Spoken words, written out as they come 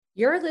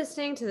You're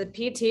listening to the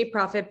PT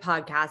Profit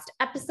Podcast,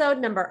 episode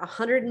number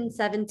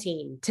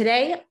 117.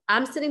 Today,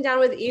 I'm sitting down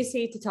with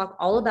EC to talk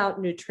all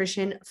about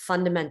nutrition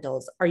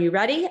fundamentals. Are you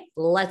ready?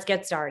 Let's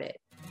get started.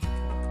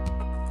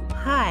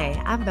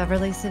 Hi, I'm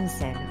Beverly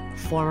Simpson,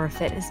 former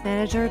fitness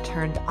manager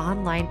turned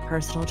online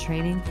personal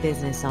training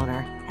business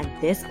owner. And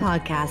this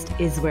podcast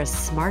is where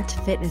smart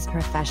fitness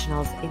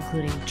professionals,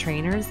 including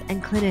trainers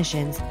and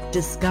clinicians,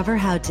 discover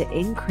how to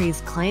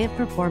increase client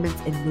performance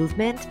in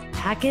movement,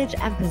 package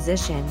and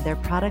position their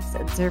products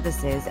and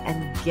services,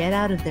 and get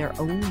out of their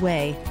own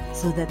way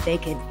so that they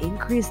can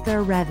increase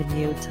their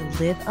revenue to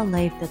live a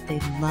life that they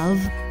love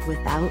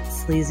without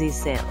sleazy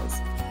sales.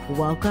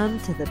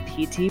 Welcome to the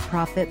PT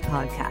Profit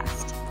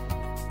Podcast.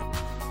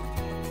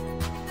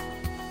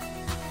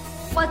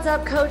 What's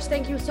up, Coach?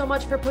 Thank you so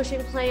much for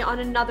pushing play on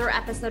another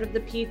episode of the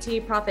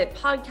PT Profit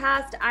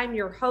Podcast. I'm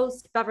your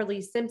host,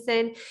 Beverly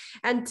Simpson,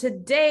 and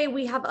today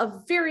we have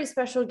a very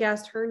special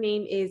guest. Her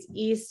name is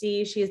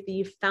EC. She is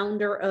the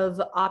founder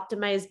of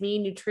Optimize Me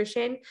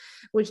Nutrition,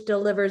 which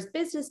delivers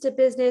business to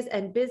business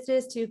and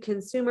business to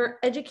consumer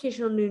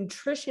educational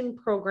nutrition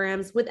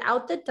programs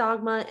without the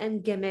dogma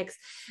and gimmicks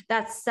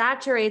that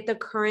saturate the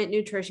current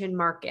nutrition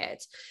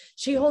market.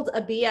 She holds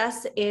a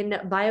BS in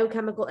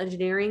biochemical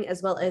engineering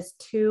as well as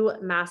 2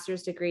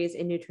 master's degrees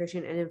in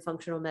nutrition and in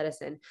functional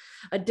medicine.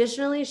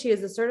 Additionally, she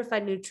is a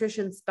certified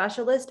nutrition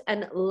specialist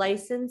and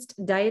licensed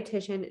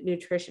dietitian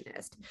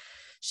nutritionist.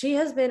 She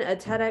has been a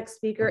TEDx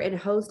speaker and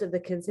host of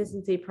the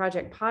Consistency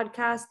Project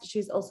podcast.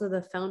 She's also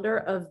the founder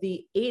of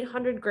the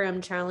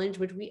 800-gram challenge,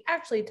 which we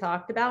actually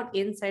talked about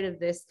inside of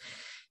this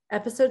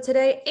episode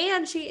today.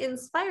 And she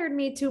inspired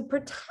me to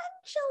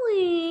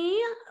potentially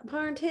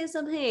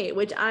participate,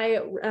 which I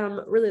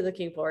am really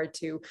looking forward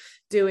to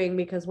doing,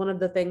 because one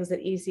of the things that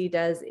EC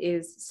does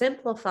is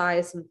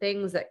simplify some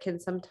things that can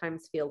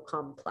sometimes feel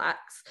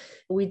complex.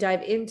 We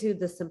dive into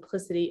the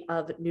simplicity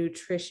of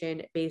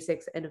nutrition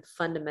basics and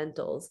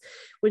fundamentals,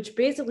 which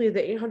basically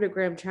the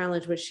 800-gram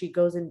challenge, which she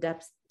goes in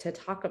depth to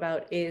talk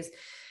about, is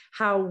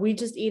how we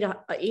just eat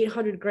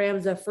 800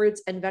 grams of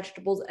fruits and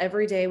vegetables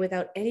every day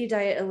without any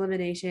diet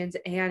eliminations,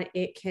 and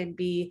it can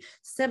be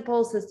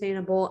simple,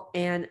 sustainable,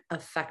 and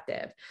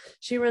effective.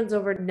 She runs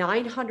over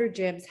 900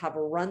 gyms, have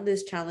run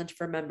this challenge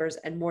for members,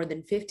 and more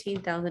than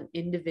 15,000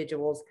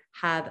 individuals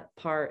have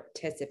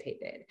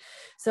participated.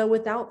 So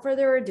without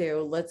further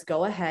ado, let's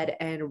go ahead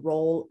and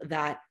roll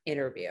that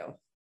interview.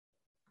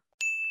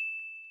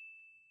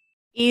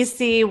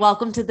 EC,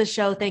 welcome to the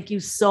show. Thank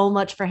you so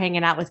much for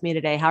hanging out with me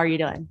today. How are you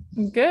doing?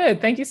 Good.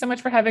 Thank you so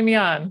much for having me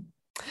on.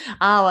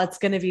 Oh, it's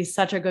going to be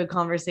such a good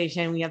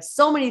conversation. We have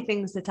so many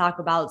things to talk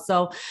about.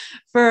 So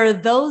for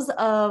those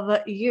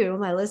of you,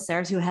 my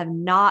listeners, who have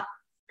not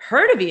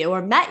heard of you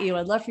or met you,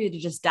 I'd love for you to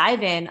just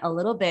dive in a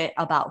little bit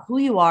about who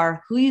you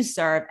are, who you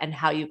serve, and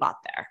how you got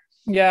there.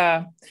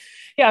 Yeah.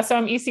 So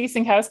I'm EC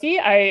Sinkowski.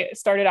 I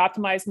started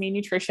Optimize Me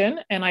Nutrition,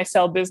 and I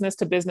sell business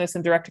to business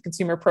and direct to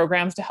consumer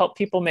programs to help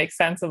people make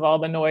sense of all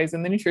the noise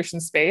in the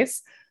nutrition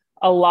space.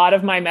 A lot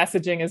of my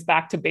messaging is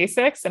back to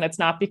basics, and it's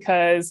not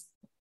because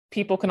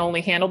people can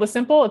only handle the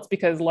simple. It's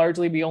because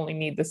largely we only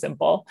need the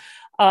simple.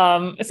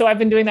 So I've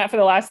been doing that for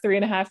the last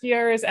 3.5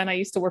 years, and I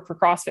used to work for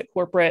CrossFit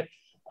Corporate.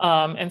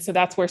 And so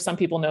that's where some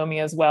people know me,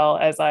 as well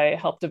as I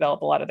help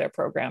develop a lot of their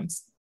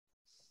programs.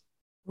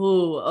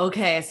 Ooh,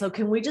 okay. So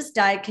can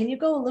you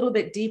go a little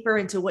bit deeper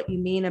into what you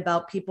mean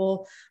about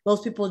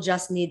most people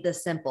just need the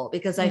simple?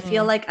 Because I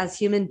feel like as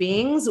human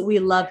beings, we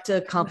love to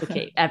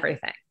complicate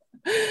everything.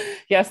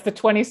 Yes, the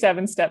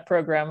 27-step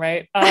program,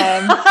 right?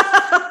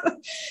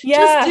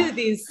 Just do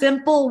these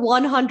simple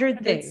 100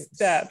 things.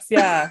 Steps,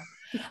 yeah.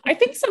 I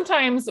think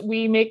sometimes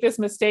we make this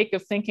mistake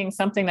of thinking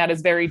something that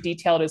is very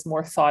detailed is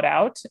more thought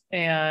out,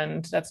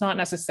 and that's not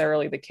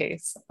necessarily the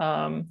case.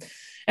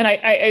 And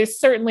I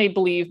certainly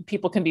believe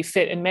people can be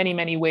fit in many,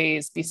 many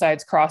ways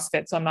besides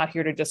CrossFit. So I'm not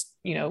here to just,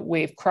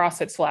 wave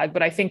CrossFit's flag,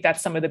 but I think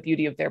that's some of the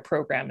beauty of their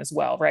program as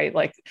well, right?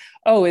 Like,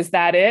 oh, is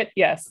that it?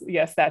 Yes,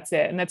 that's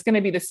it. And that's going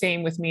to be the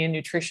same with me in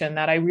nutrition,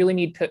 that I really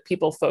need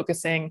people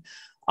focusing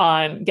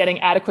on getting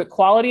adequate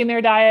quality in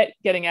their diet,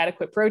 getting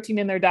adequate protein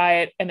in their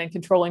diet, and then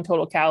controlling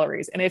total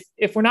calories. And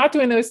if we're not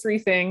doing those 3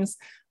 things,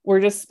 we're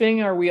just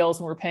spinning our wheels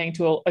and we're paying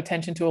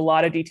attention to a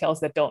lot of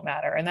details that don't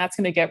matter. And that's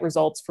going to get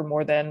results for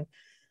more than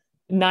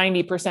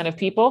 90% of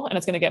people, and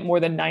it's going to get more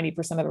than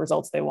 90% of the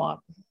results they want.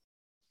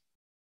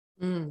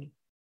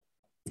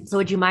 So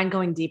would you mind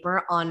going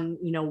deeper on,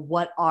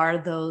 what are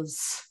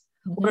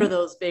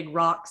those big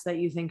rocks that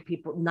you think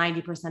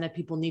 90% of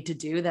people need to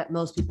do that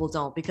most people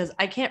don't? Because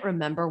I can't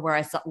remember where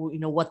I saw,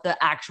 what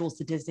the actual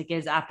statistic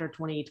is after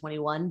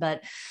 2021,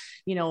 but,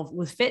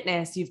 with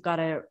fitness, you've got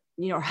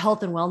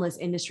health and wellness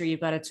industry, you've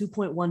got a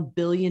 $2.1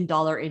 billion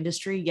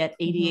industry, yet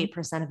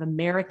 88% of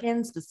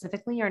Americans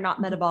specifically are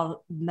not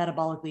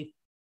metabolically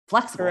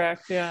flexible.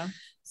 Correct. Yeah.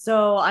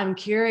 So I'm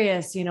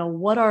curious,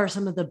 what are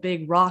some of the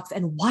big rocks,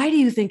 and why do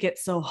you think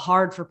it's so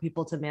hard for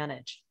people to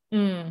manage?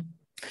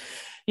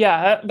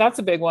 Yeah, that's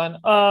a big one.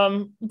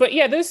 But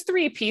yeah, those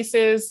 3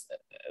 pieces,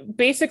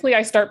 basically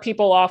I start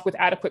people off with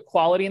adequate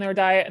quality in their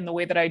diet. And the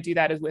way that I do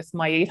that is with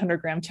my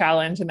 800-gram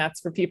challenge. And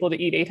that's for people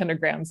to eat 800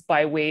 grams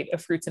by weight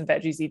of fruits and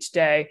veggies each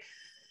day.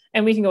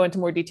 And we can go into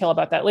more detail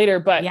about that later.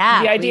 But the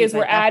idea is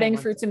we're adding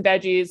fruits and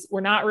veggies. We're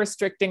not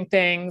restricting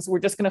things. We're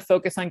just going to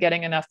focus on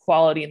getting enough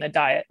quality in the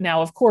diet.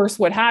 Now, of course,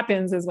 what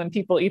happens is when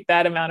people eat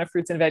that amount of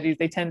fruits and veggies,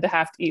 they tend to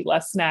have to eat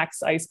less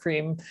snacks, ice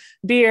cream,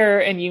 beer,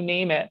 and you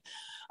name it.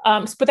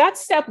 But that's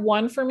step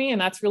one for me. And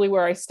that's really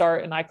where I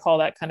start. And I call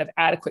that kind of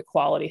adequate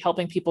quality,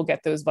 helping people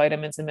get those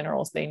vitamins and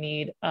minerals they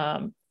need.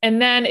 And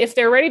then if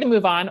they're ready to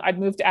move on, I'd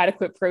move to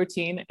adequate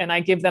protein, and I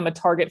give them a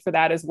target for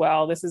that as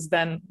well. This is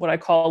then what I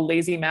call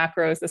lazy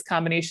macros, this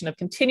combination of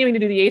continuing to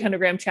do the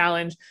 800-gram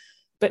challenge,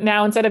 but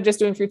now instead of just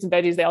doing fruits and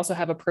veggies, they also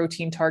have a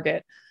protein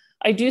target.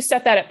 I do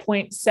set that at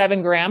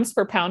 0.7 grams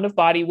per pound of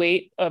body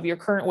weight of your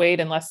current weight,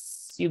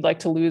 unless you'd like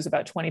to lose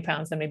about 20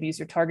 pounds, then maybe use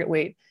your target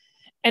weight.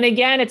 And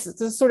again, it's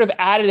this sort of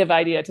additive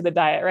idea to the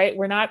diet, right?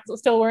 We're not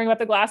still worrying about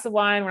the glass of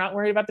wine. We're not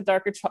worried about the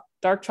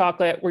dark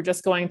chocolate. We're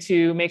just going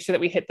to make sure that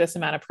we hit this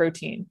amount of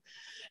protein.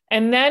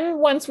 And then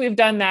once we've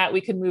done that, we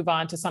can move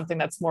on to something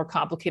that's more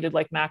complicated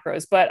like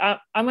macros. But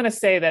I'm going to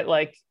say that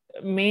like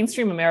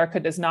mainstream America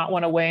does not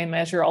want to weigh and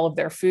measure all of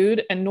their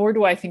food, and nor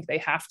do I think they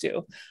have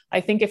to.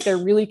 I think if they're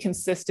really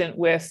consistent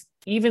with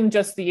even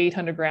just the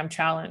 800-gram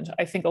challenge,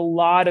 I think a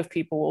lot of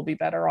people will be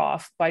better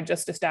off by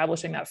just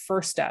establishing that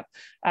first step,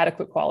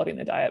 adequate quality in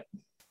the diet.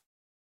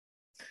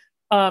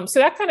 So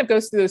that kind of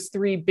goes through those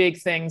three big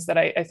things that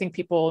I think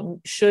people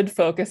should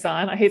focus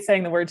on. I hate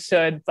saying the word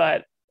should,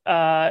 but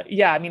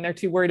yeah, I mean, they're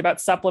too worried about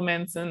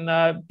supplements and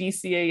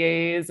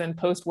BCAAs and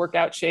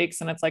post-workout shakes.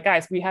 And it's like,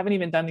 guys, we haven't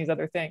even done these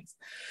other things.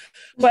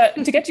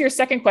 But to get to your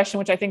second question,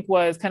 which I think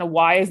was kind of,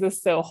 why is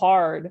this so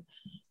hard?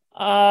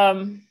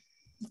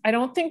 I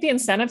don't think the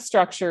incentive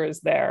structure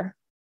is there.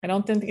 And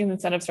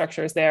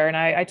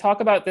I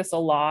talk about this a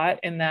lot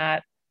in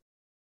that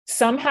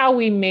somehow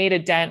we made a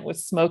dent with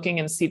smoking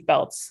and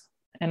seatbelts,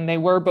 and they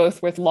were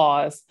both with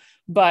laws,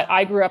 but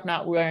I grew up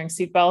not wearing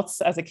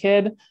seatbelts as a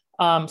kid.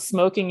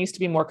 Smoking used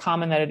to be more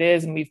common than it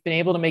is. And we've been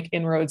able to make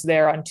inroads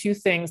there on two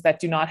things that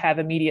do not have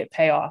immediate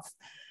payoff.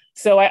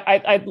 So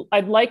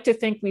I'd like to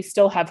think we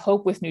still have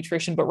hope with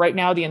nutrition, but right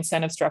now the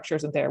incentive structure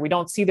isn't there. We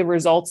don't see the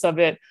results of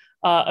it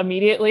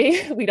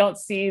immediately. We don't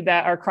see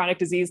that our chronic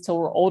disease till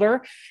we're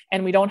older,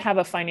 and we don't have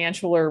a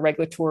financial or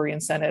regulatory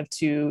incentive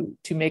to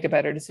make a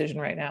better decision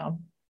right now.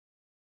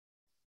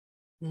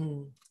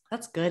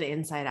 That's good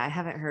insight. I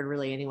haven't heard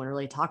really anyone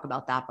really talk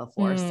about that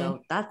before.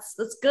 So that's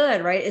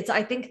good, right?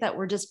 I think that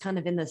we're just kind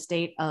of in the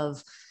state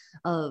of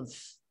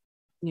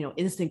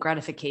instant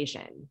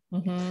gratification.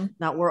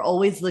 That we're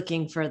always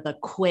looking for the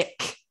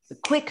quick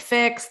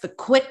fix, the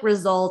quick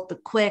result, the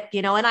quick,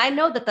 and I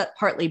know that that's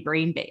partly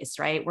brain-based,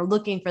 right? We're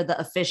looking for the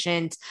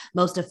efficient,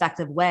 most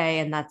effective way.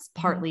 And that's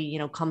partly,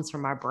 comes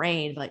from our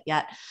brain, but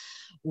yet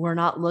we're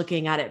not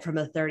looking at it from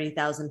a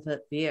 30,000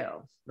 foot view,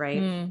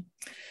 right?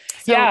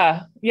 So,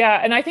 yeah.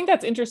 And I think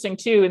that's interesting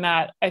too, in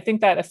that I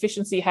think that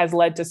efficiency has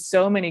led to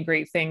so many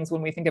great things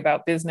when we think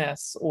about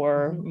business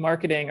or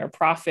marketing or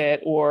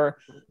profit or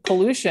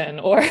pollution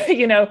or,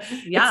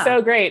 it's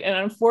so great. And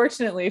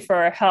unfortunately for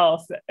our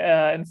health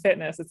and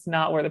fitness, it's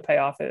not where the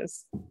payoff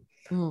is.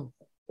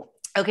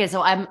 Okay.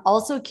 So I'm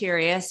also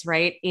curious,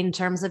 right, in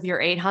terms of your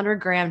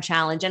 800-gram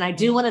challenge, and I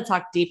do want to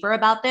talk deeper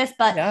about this,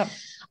 but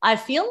I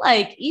feel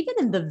like even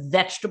in the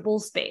vegetable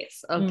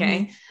space,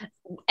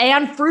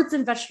 and fruits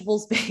and vegetable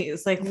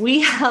space, like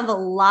we have a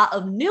lot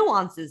of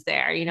nuances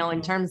there,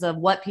 in terms of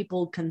what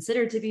people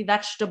consider to be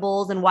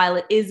vegetables. And while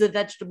it is a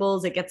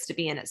vegetables, it gets to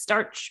be in a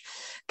starch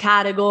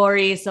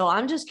category. So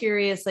I'm just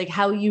curious, like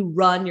how you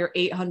run your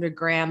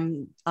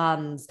 800-gram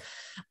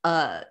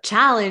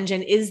challenge.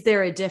 And is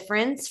there a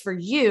difference for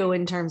you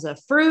in terms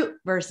of fruit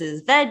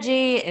versus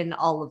veggie and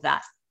all of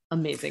that?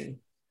 Amazing.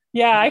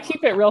 Yeah, I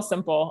keep it real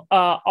simple.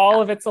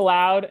 All of it's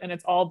allowed, and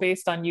it's all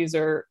based on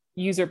user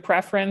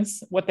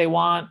preference, what they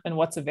want and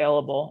what's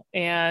available.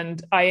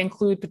 And I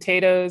include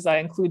potatoes, I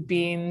include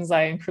beans,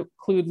 I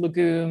include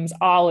legumes,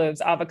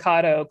 olives,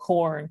 avocado,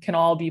 corn can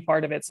all be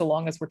part of it, so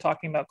long as we're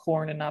talking about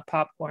corn and not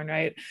popcorn,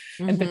 right?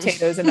 And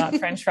potatoes and not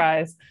French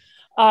fries.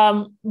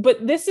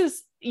 But this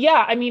is,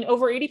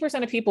 over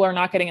 80% of people are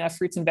not getting enough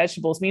fruits and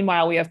vegetables.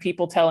 Meanwhile, we have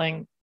people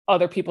telling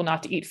other people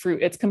not to eat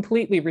fruit. It's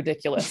completely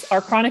ridiculous.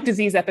 Our chronic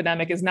disease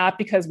epidemic is not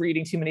because we're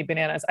eating too many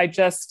bananas.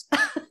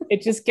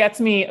 It just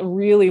gets me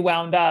really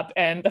wound up.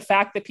 And the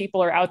fact that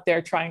people are out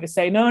there trying to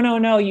say,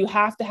 no, you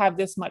have to have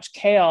this much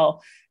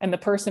kale. And the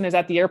person is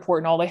at the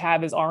airport and all they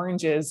have is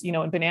oranges,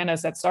 and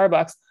bananas at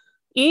Starbucks.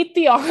 Eat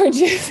the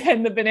oranges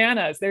and the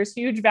bananas. There's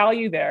huge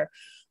value there.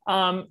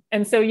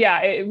 And so,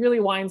 it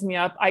really winds me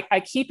up. I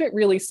keep it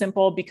really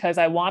simple because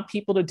I want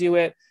people to do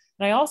it.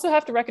 And I also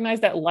have to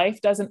recognize that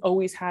life doesn't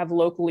always have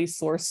locally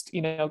sourced,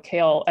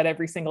 kale at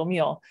every single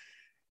meal.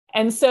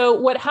 And so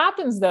what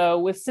happens though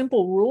with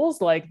simple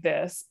rules like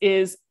this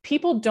is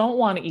people don't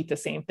want to eat the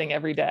same thing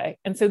every day.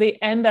 And so they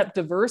end up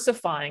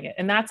diversifying it.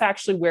 And that's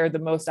actually where the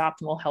most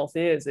optimal health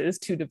is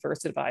to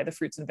diversify the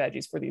fruits and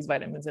veggies for these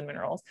vitamins and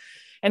minerals.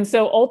 And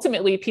so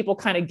ultimately people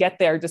kind of get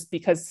there just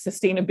because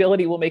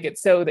sustainability will make it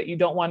so that you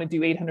don't want to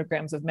do 800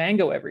 grams of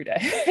mango every day,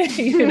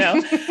 you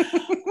know?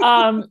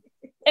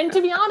 And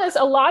to be honest,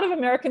 a lot of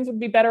Americans would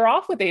be better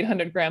off with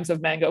 800 grams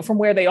of mango from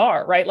where they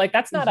are, right? Like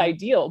that's not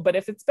ideal, but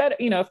if it's better,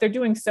 you know, if they're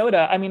doing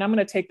soda, I mean, I'm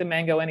going to take the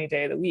mango any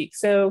day of the week.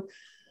 So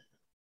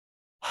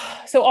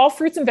all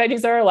fruits and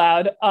veggies are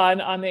allowed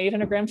on the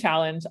 800 gram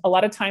challenge. A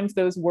lot of times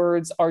those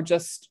words are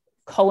just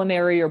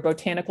culinary or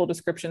botanical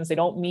descriptions. They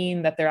don't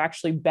mean that they're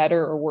actually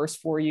better or worse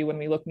for you when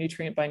we look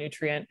nutrient by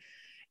nutrient.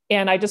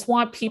 And I just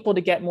want people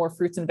to get more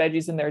fruits and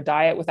veggies in their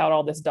diet without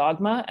all this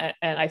dogma.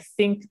 And I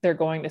think they're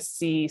going to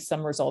see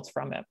some results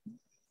from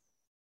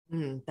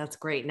it. That's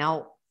great.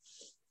 Now,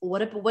 what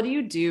do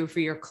you do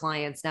for your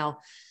clients now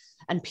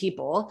and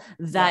people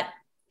that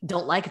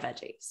don't like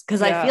veggies?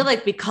 Because I feel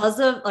like because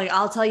of like,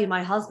 I'll tell you,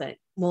 my husband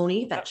won't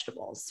eat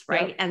vegetables.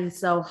 Right. And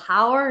so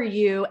how are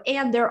you,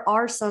 and there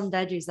are some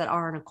veggies that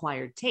are an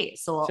acquired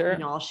taste. So, you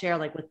know, I'll share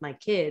like with my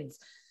kids,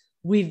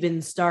 we've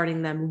been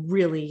starting them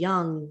really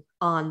young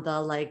on the,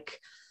 like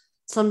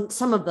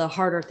some of the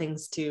harder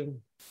things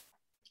to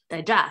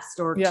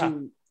digest or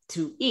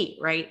to eat.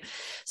 Right.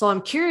 So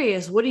I'm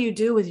curious, what do you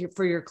do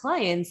for your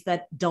clients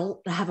that don't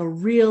have a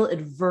real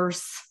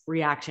adverse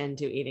reaction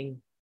to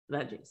eating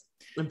veggies?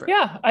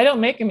 Yeah. I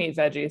don't make them eat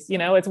veggies. You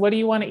know, it's what do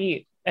you want to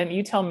eat? And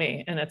you tell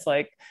me. And it's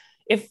like,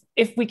 if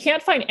we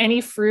can't find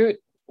any fruit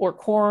or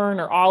corn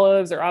or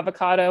olives or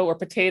avocado or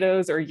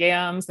potatoes or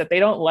yams that they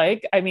don't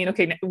like, I mean,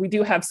 okay, we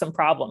do have some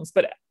problems,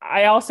 but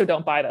I also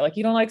don't buy that. Like,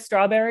 you don't like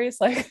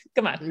strawberries? Like,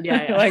 come on.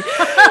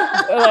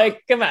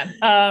 like, come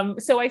on.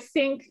 So I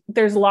think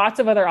there's lots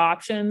of other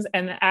options.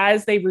 And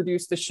as they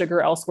reduce the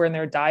sugar elsewhere in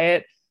their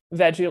diet,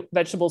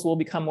 vegetables will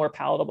become more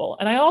palatable.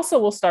 And I also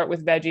will start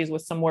with veggies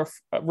with some more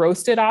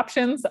roasted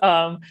options.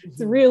 It's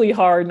really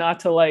hard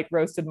not to like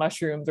roasted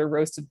mushrooms or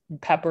roasted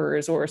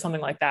peppers or something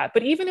like that.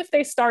 But even if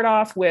they start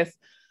off with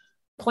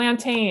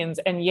plantains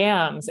and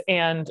yams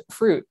and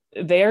fruit,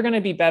 they are going to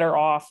be better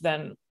off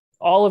than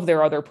all of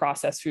their other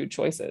processed food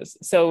choices.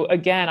 So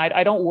again,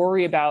 I don't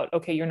worry about,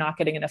 okay, you're not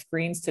getting enough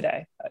greens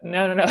today.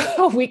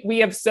 No. we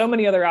have so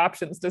many other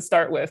options to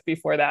start with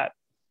before that.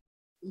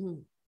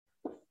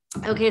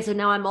 Okay. So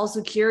now I'm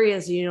also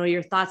curious, you know,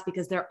 your thoughts,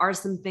 because there are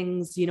some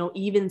things, you know,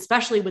 even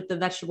especially with the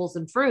vegetables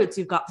and fruits,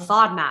 you've got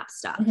FODMAP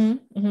stuff.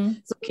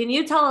 So can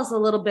you tell us a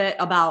little bit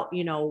about,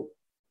 you know,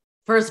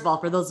 first of all,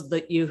 for those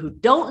of you who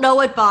don't know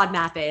what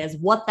FODMAP is,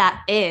 what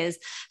that is,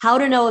 how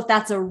to know if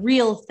that's a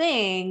real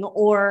thing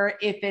or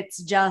if it's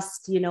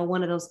just, you know,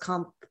 one of those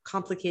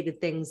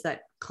complicated things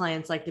that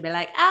clients like to be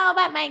like, oh,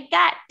 but my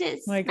gut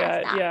is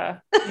Yeah.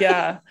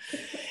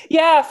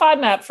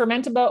 FODMAP,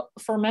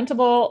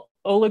 fermentable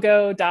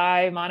oligo,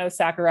 di,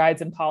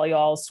 monosaccharides, and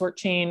polyols, short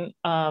chain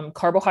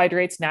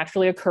carbohydrates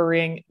naturally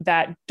occurring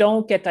that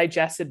don't get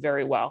digested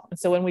very well. And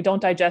so when we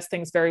don't digest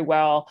things very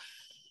well,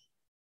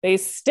 they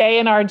stay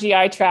in our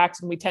GI tract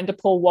and we tend to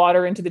pull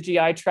water into the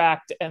GI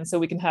tract. And so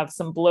we can have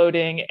some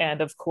bloating and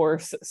of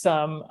course,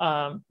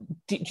 some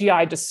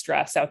GI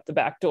distress out the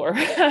back door.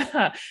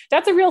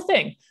 That's a real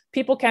thing.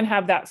 People can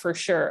have that for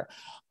sure.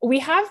 We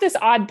have this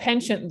odd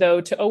penchant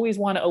though, to always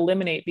want to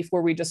eliminate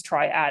before we just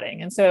try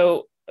adding. And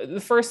so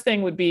the first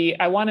thing would be,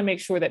 I want to make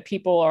sure that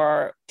people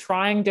are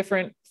trying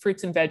different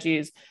fruits and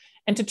veggies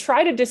and to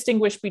try to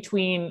distinguish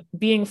between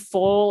being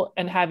full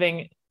and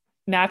having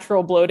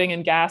natural bloating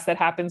and gas that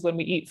happens when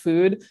we eat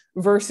food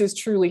versus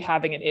truly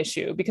having an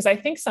issue. Because I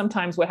think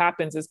sometimes what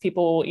happens is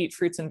people will eat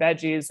fruits and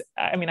veggies.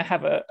 I mean, I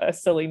have a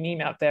silly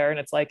meme out there and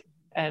it's like,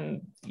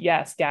 and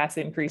yes, gas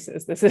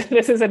increases. This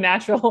is a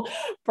natural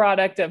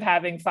product of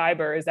having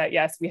fiber, is that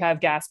yes, we have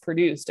gas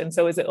produced. And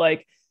so is it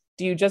like,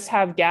 do you just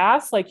have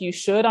gas like you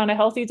should on a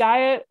healthy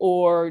diet,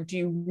 or do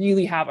you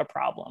really have a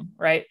problem?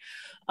 Right.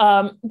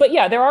 But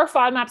yeah, there are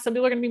FODMAPs. Some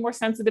people are going to be more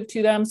sensitive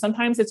to them.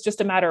 Sometimes it's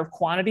just a matter of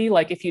quantity.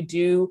 Like if you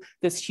do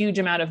this huge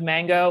amount of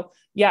mango,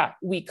 yeah,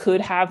 we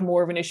could have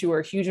more of an issue, or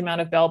a huge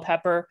amount of bell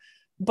pepper.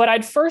 But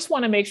I'd first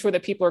want to make sure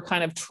that people are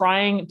kind of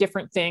trying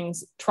different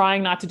things,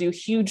 trying not to do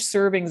huge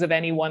servings of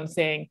any one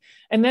thing.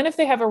 And then if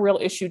they have a real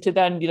issue to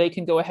then they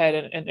can go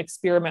ahead and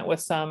experiment with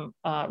some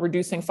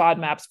reducing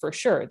FODMAPs for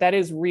sure. That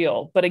is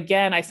real. But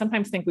again, I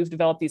sometimes think we've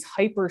developed these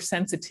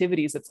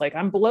hypersensitivities. It's like,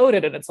 I'm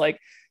bloated. And it's like,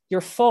 you're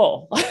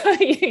full.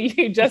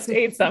 You just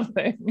ate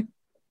something.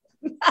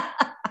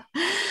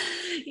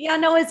 Yeah,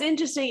 no, it's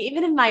interesting.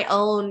 Even in my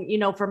own, you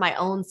know, for my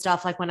own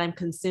stuff, like when I'm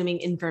consuming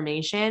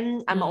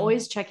information, I'm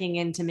always checking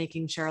into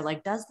making sure,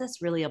 like, does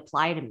this really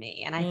apply to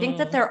me? And I think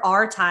that there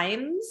are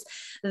times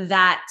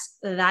that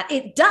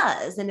it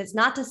does. And it's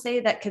not to say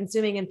that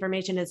consuming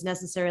information is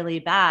necessarily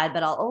bad,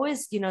 but I'll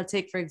always, you know,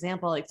 take, for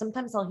example, like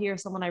sometimes I'll hear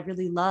someone I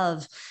really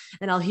love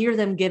and I'll hear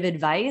them give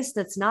advice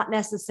that's not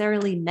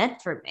necessarily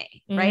meant for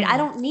me, right? I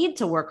don't need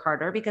to work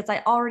harder because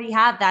I already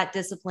have that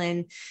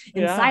discipline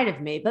inside of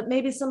me, but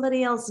maybe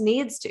somebody else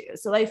needs to.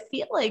 So I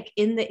feel like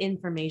in the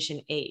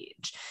information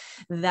age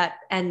that,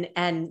 and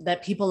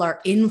that people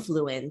are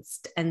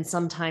influenced and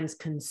sometimes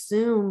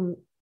consume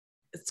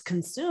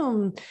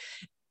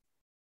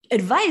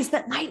advice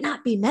that might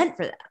not be meant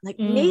for them. Like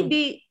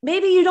maybe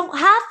you don't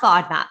have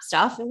FODMAP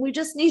stuff and we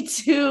just need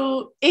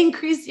to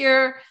increase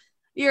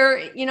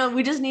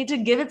we just need to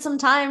give it some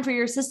time for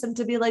your system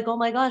to be like, oh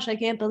my gosh, I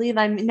can't believe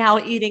I'm now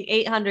eating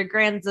 800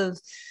 grams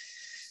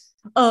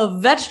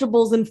of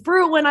vegetables and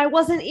fruit when I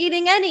wasn't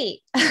eating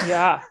any.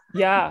 Yeah.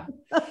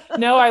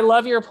 No, I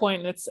love your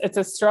point. It's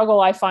a struggle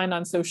I find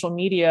on social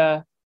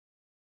media.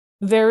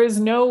 There is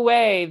no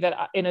way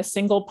that in a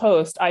single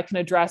post, I can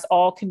address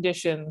all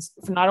conditions,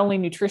 not only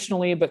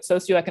nutritionally, but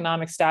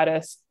socioeconomic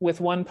status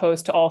with one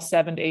post to all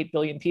 7 to 8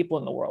 billion people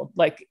in the world.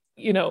 Like,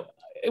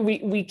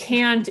 we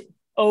can't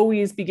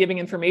always be giving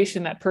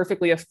information that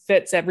perfectly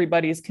fits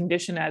everybody's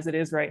condition as it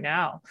is right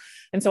now.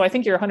 And so I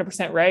think you're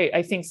 100% right.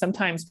 I think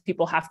sometimes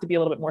people have to be a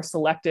little bit more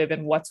selective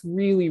in what's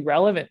really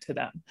relevant to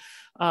them.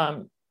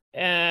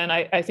 And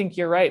I think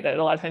you're right that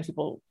a lot of times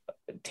people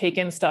take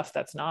in stuff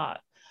that's not.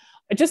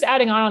 Just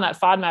adding on that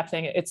FODMAP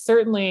thing, it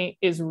certainly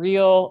is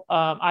real.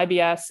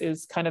 IBS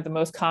is kind of the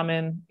most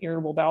common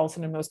irritable bowel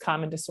syndrome, most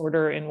common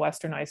disorder in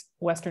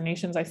Western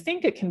nations. I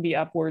think it can be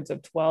upwards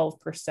of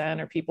 12%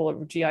 or people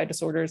with GI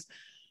disorders.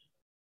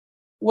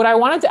 What I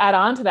wanted to add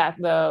on to that,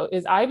 though,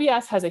 is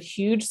IBS has a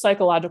huge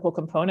psychological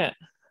component,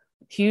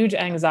 huge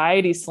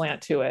anxiety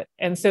slant to it.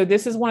 And so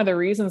this is one of the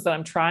reasons that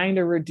I'm trying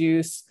to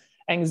reduce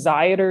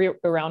anxiety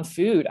around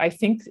food. I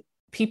think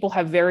people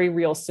have very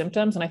real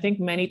symptoms. And I think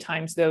many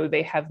times, though,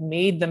 they have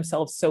made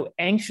themselves so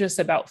anxious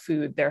about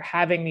food. They're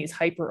having these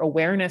hyper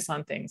awareness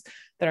on things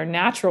that are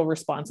natural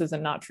responses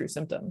and not true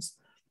symptoms.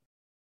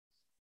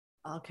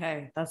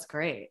 Okay, that's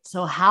great.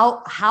 So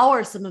how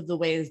are some of the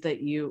ways that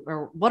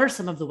what are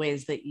some of the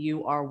ways that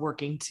you are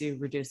working to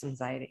reduce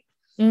anxiety?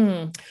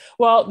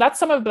 Well, that's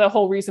some of the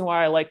whole reason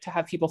why I like to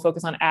have people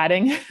focus on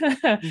adding,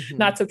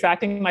 not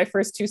subtracting. My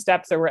first 2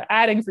 steps are we're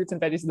adding fruits and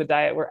veggies to the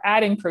diet. We're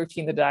adding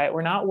protein to the diet.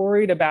 We're not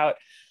worried about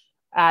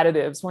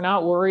additives. We're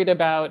not worried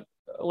about,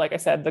 like I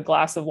said, the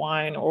glass of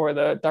wine or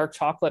the dark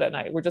chocolate at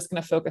night. We're just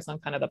going to focus on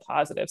kind of the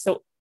positive.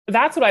 So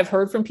that's what I've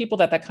heard from people,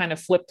 that kind of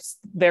flips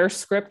their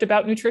script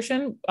about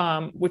nutrition,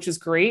 which is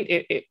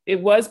great.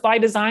 It was by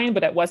design,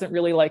 but it wasn't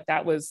really like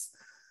that was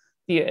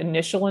the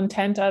initial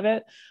intent of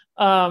it.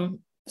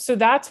 So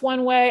that's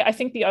one way. I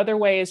think the other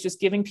way is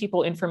just giving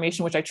people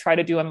information, which I try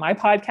to do on my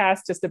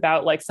podcast, just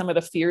about like some of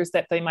the fears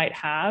that they might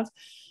have.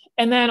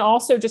 And then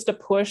also just a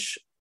push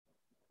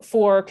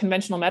for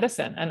conventional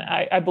medicine. And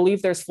I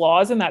believe there's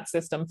flaws in that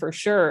system for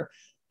sure.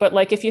 But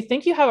like, if you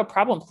think you have a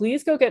problem,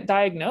 please go get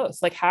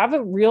diagnosed, like have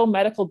a real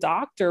medical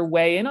doctor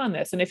weigh in on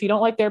this. And if you don't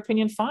like their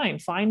opinion, fine,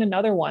 find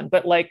another one.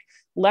 But like,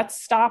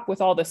 let's stop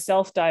with all the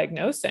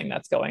self-diagnosing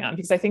that's going on,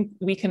 because I think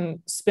we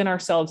can spin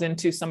ourselves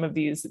into some of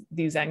these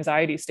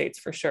anxiety states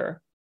for sure.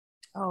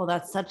 Oh,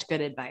 that's such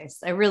good advice.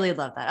 I really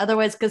love that.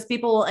 Otherwise, because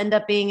people will end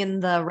up being in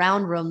the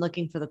round room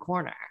looking for the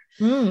corner.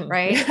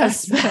 Right.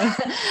 Yes.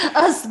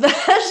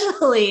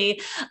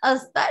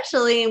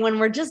 especially when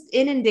we're just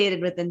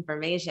inundated with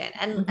information.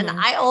 And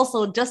I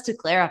also, just to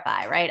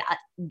clarify, right,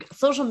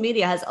 social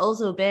media has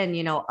also been,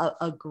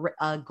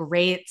 a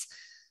great,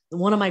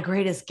 one of my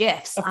greatest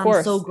gifts.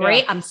 I'm so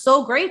great. Yeah. I'm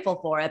so grateful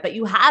for it, but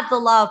you have the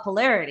law of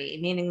polarity,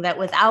 meaning that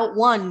without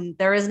one,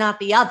 there is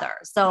not the other.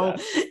 So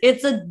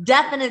it's a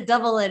definite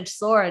double-edged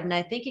sword. And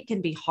I think it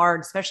can be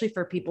hard, especially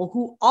for people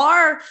who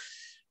are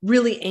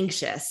really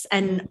anxious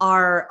and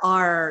are,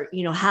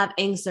 have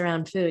angst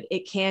around food.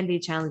 It can be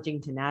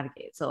challenging to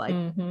navigate. So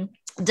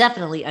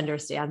definitely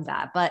understand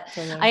that. But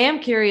I am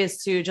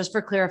curious too, just for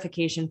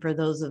clarification, for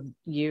those of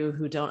you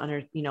who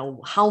don't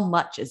how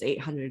much is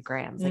 800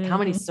 grams? Like how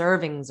many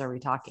servings are we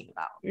talking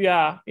about?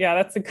 Yeah,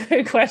 that's a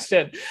good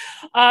question.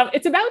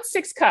 It's about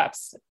 6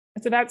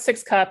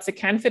 cups. It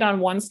can fit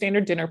on one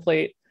standard dinner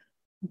plate.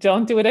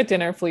 Don't do it at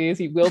dinner, please.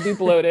 You will be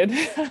bloated.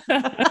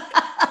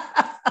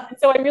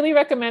 So I really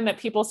recommend that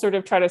people sort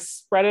of try to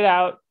spread it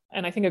out.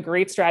 And I think a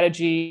great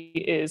strategy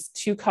is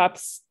 2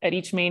 cups at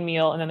each main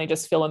meal, and then they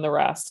just fill in the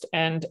rest.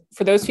 And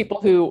for those people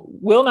who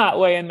will not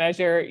weigh and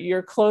measure,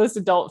 your closed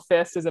adult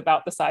fist is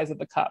about the size of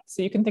the cup.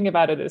 So you can think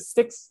about it as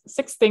six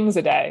things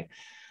a day.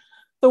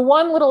 The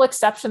one little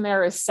exception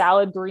there is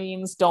salad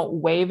greens don't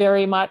weigh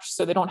very much,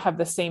 so they don't have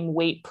the same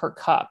weight per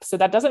cup. So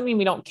that doesn't mean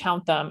we don't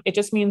count them. It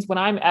just means when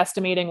I'm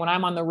estimating, when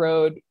I'm on the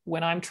road,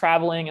 when I'm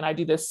traveling and I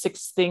do this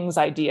 6 things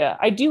idea,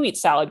 I do eat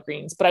salad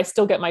greens, but I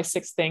still get my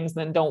 6 things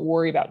and then don't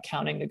worry about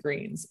counting the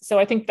greens. So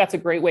I think that's a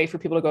great way for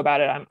people to go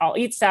about it. I'll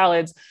eat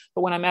salads,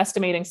 but when I'm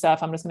estimating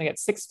stuff, I'm just going to get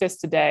 6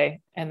 fists a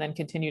day and then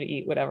continue to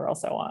eat whatever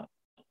else I want.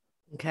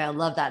 Okay, I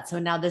love that. So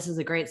now this is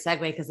a great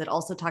segue because it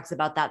also talks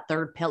about that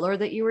third pillar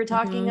that you were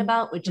talking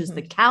about, which is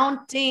the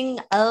counting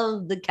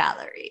of the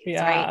calories,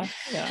 right?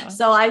 Yeah.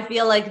 So I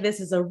feel like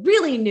this is a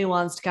really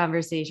nuanced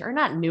conversation, or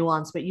not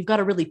nuanced, but you've got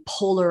a really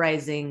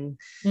polarizing,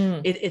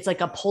 it's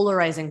like a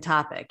polarizing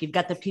topic. You've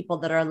got the people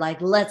that are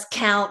like, let's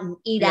count and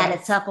eat out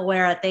of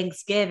Tupperware at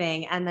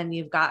Thanksgiving. And then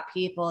you've got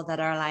people that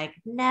are like,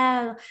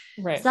 no,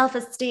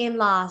 self-esteem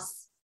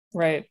loss.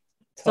 Right.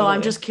 So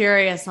I'm just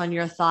curious on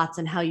your thoughts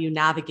and how you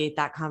navigate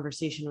that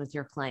conversation with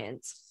your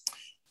clients.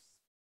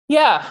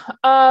 Yeah.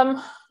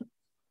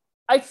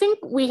 I think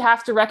we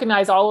have to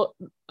recognize a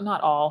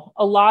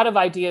lot of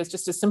ideas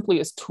just as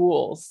simply as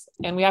tools,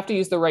 and we have to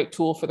use the right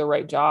tool for the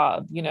right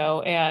job,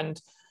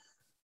 and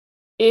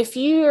if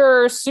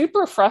you're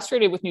super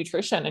frustrated with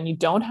nutrition and you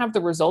don't have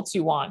the results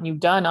you want, and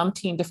you've done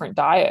umpteen different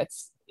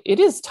diets, it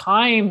is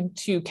time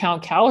to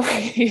count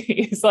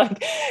calories.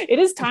 Like, it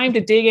is time to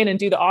dig in and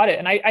do the audit.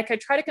 And I could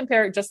try to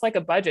compare it just like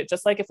a budget,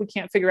 just like if we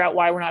can't figure out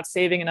why we're not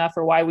saving enough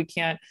or why we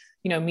can't,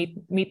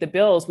 meet the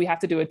bills, we have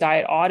to do a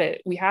diet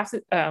audit. We have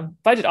to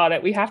budget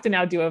audit. We have to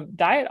now do a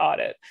diet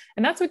audit.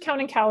 And that's what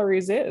counting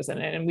calories is.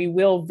 And we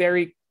will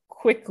very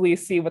quickly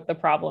see what the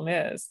problem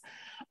is.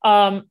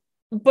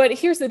 But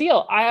here's the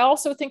deal. I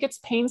also think it's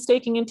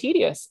painstaking and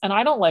tedious, and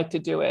I don't like to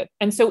do it.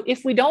 And so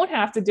if we don't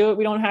have to do it,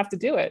 we don't have to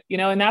do it,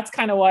 and that's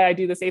kind of why I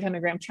do this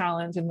 800-gram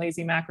challenge and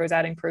lazy macros,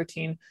 adding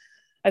protein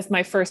as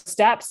my first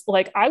steps.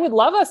 Like, I would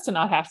love us to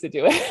not have to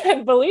do it.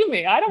 And believe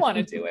me, I don't want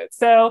to do it.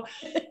 So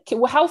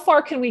how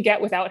far can we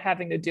get without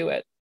having to do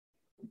it?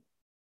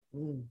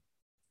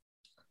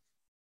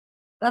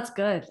 That's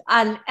good.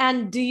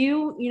 And do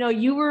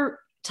you were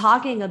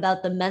talking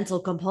about the mental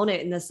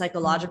component and the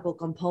psychological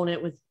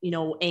component with,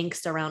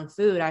 angst around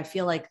food. I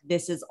feel like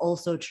this is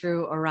also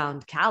true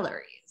around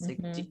calories. Like,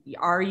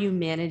 are you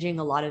managing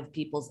a lot of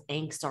people's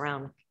angst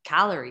around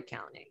calorie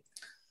counting?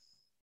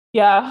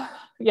 Yeah.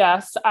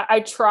 Yes. I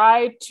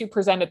try to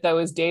present it though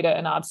as data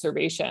and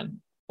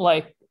observation.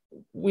 Like,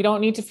 we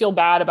don't need to feel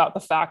bad about the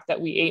fact that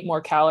we ate more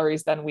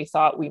calories than we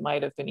thought we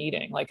might have been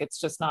eating. Like,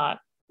 it's just not,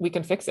 we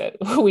can fix it.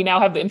 We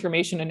now have the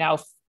information to now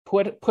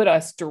put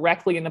us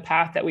directly in the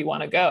path that we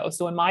want to go.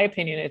 So in my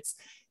opinion, it's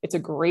a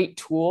great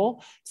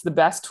tool. It's the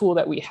best tool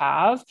that we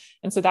have.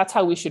 And so that's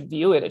how we should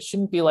view it. It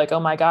shouldn't be like,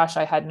 oh my gosh,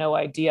 I had no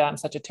idea, I'm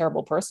such a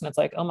terrible person. It's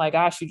like, oh my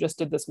gosh, you just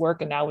did this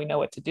work and now we know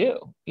what to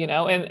do,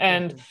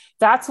 and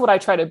that's what I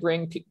try to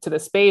bring to the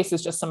space,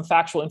 is just some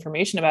factual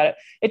information about it.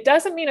 It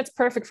doesn't mean it's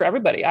perfect for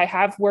everybody. I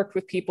have worked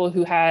with people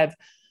who have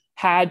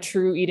had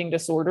true eating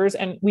disorders,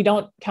 and we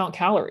don't count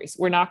calories.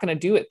 We're not going to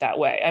do it that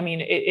way. I mean,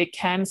 it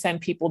can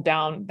send people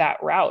down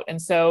that route. And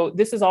so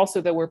this is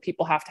also where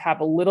people have to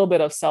have a little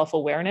bit of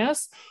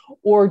self-awareness,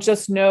 or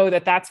just know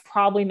that that's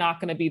probably not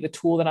going to be the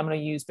tool that I'm going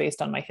to use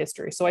based on my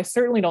history. So I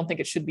certainly don't think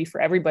it should be for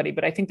everybody,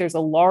 but I think there's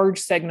a large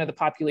segment of the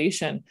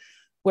population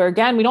where,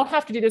 again, we don't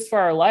have to do this for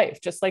our life,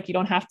 just like you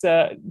don't have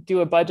to do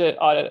a budget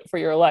audit for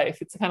your life.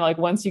 It's kind of like,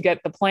 once you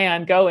get the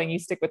plan going, you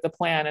stick with the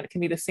plan. And it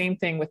can be the same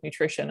thing with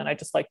nutrition. And I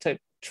just like to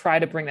try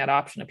to bring that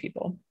option to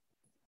people.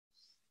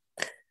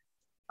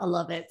 I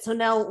love it. So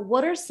now,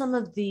 what are some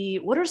of the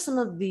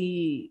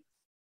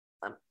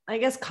I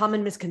guess,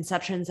 common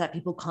misconceptions that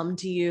people come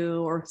to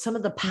you, or some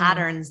of the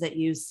patterns that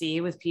you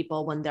see with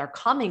people when they're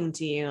coming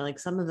to you, like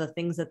some of the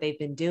things that they've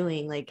been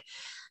doing? Like,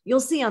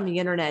 you'll see on the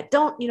internet,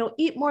 don't,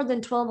 eat more than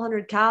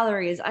 1,200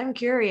 calories. I'm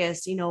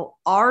curious,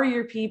 are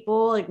your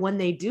people, like, when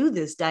they do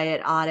this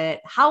diet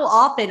audit, how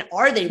often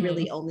are they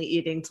really only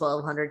eating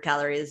 1,200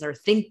 calories? Or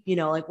think,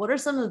 like, what are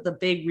some of the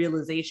big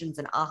realizations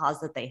and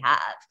ahas that they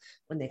have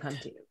when they come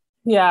to you?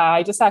 Yeah,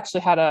 I just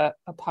actually had a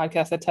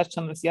podcast that touched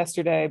on this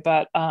yesterday,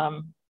 but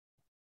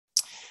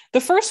the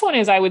first one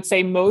is, I would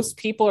say most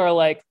people are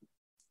like,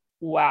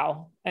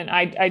 wow. And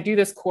I do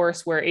this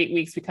course where 8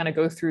 weeks, we kind of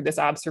go through this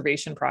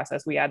observation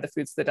process. We add the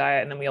foods to the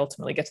diet, and then we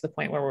ultimately get to the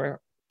point where we're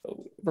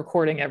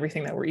recording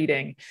everything that we're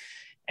eating.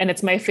 And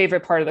it's my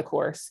favorite part of the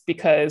course,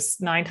 because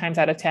 9 times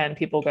out of 10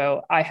 people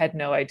go, I had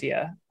no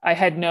idea. I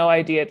had no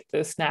idea that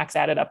the snacks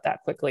added up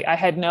that quickly. I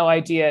had no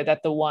idea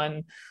that the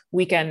one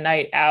weekend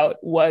night out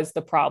was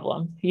the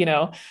problem,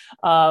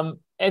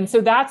 And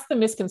so that's the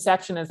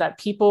misconception, is that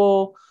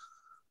people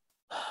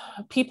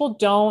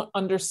don't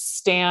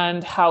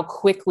understand how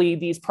quickly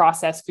these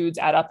processed foods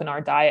add up in our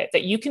diet,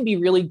 that you can be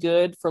really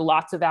good for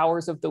lots of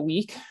hours of the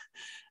week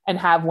and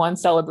have one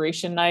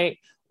celebration night,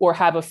 or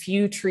have a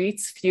few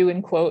treats, few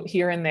in quote,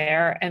 here and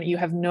there, and you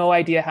have no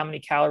idea how many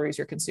calories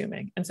you're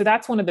consuming. And so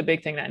that's one of the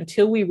big things, that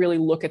until we really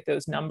look at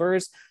those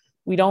numbers,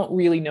 we don't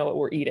really know what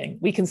we're eating.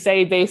 We can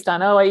say, based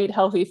on, I eat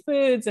healthy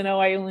foods, and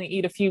I only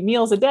eat a few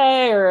meals a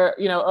day, or,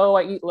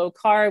 I eat low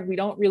carb. We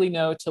don't really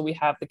know till we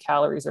have the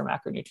calories or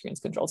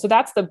macronutrients controlled. So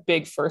that's the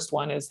big first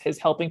one, is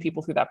helping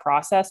people through that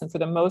process. And for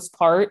the most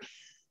part,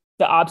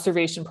 the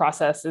observation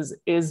process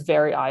is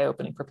very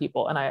eye-opening for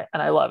people. And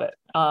I love it.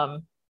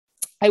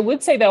 I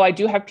would say, though, I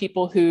do have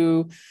people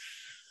who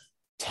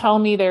tell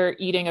me they're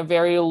eating a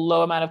very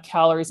low amount of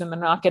calories and they're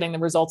not getting the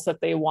results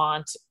that they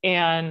want.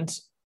 And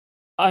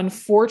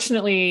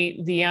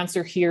unfortunately, the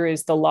answer here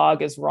is the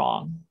log is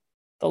wrong.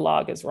 the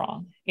log is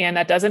wrong. And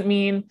that doesn't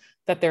mean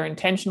that they're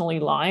intentionally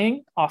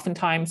lying.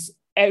 Oftentimes,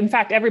 in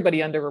fact, everybody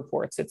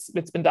underreports.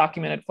 It's been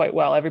documented quite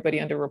well. Everybody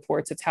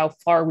underreports. It's how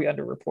far we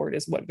underreport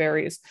is what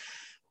varies.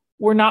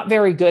 We're not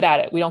very good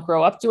at it. We don't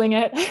grow up doing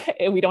it.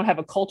 We don't have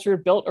a culture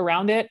built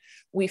around it.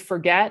 We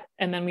forget.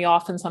 And then we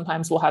often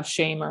sometimes will have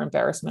shame or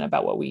embarrassment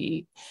about what we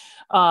eat.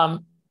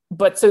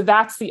 But so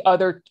that's the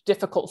other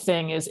difficult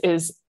thing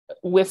is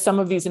with some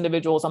of these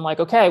individuals, I'm like,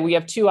 okay, we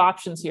have two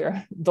options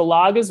here. The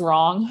log is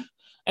wrong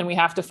and we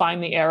have to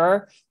find the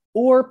error.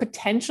 Or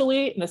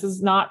potentially, and this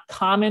is not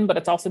common, but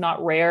it's also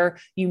not rare,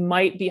 you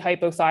might be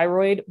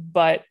hypothyroid,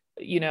 but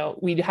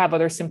we have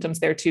other symptoms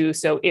there too.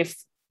 So if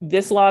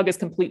this log is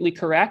completely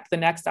correct, the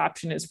next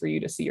option is for you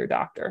to see your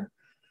doctor.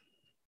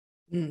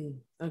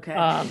 Okay.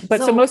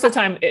 But so most of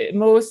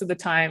the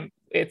time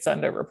it's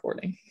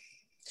underreporting.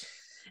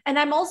 And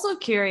I'm also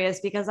curious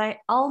because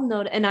I'll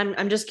note, and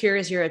I'm just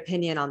curious your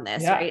opinion on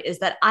this, right? Is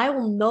that I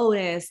will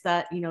notice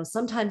that,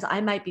 sometimes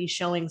I might be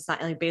showing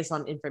signs like based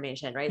on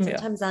information, right?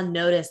 Sometimes I'll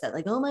notice that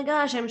like, oh my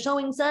gosh, I'm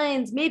showing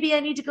signs. Maybe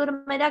I need to go to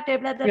my doctor,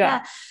 blah, blah,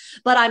 blah.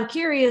 But I'm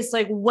curious,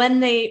 like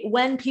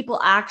when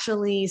people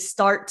actually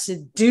start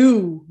to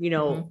do,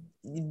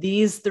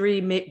 these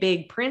three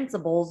big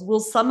principles,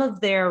 will some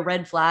of their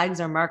red flags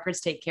or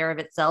markers take care of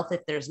itself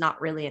if there's not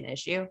really an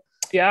issue?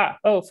 Yeah.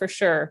 Oh, for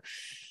sure.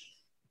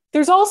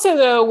 There's also,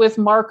 though, with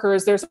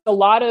markers, there's a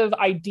lot of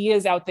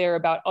ideas out there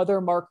about other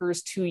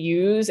markers to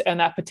use and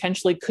that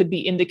potentially could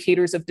be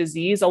indicators of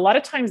disease. A lot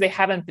of times they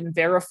haven't been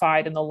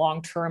verified in the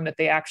long term that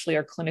they actually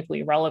are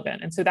clinically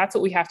relevant. And so that's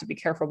what we have to be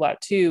careful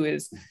about too,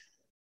 is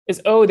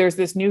there's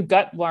this new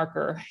gut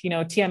marker,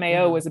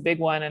 TMAO was a big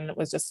one. And it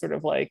was just sort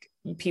of like,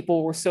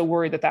 people were so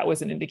worried that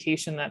was an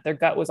indication that their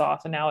gut was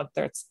off. And now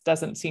there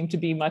doesn't seem to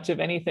be much of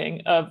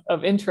anything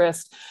of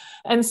interest.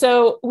 And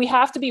so we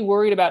have to be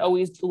worried about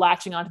always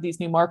latching onto these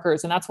new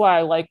markers. And that's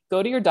why I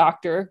go to your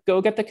doctor,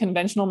 go get the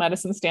conventional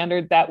medicine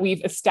standard that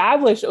we've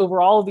established over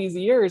all of these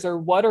years, or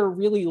what are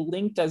really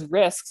linked as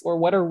risks, or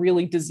what are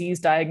really disease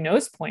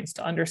diagnosed points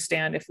to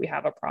understand if we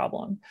have a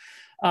problem.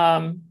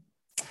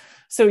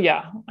 So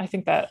yeah, I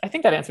think that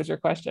answers your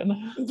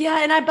question.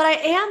 Yeah. But I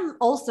am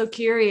also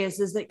curious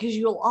is that because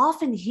you'll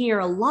often hear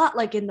a lot,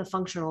 like in the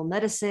functional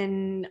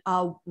medicine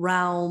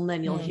realm,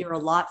 and you'll hear a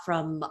lot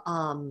from,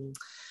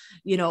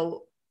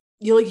 you'll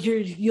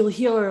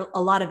hear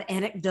a lot of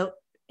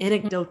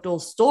anecdotal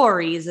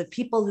stories of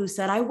people who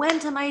said, I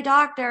went to my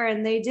doctor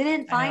and they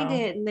didn't find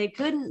it and they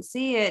couldn't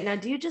see it. Now,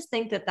 do you just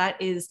think that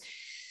is,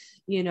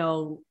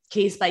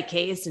 case by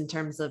case in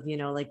terms of,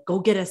 go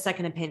get a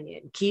second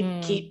opinion,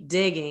 keep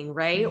digging,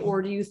 right?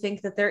 Or do you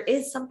think that there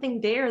is something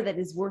there that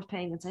is worth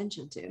paying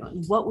attention to?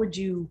 And what would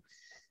you,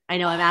 I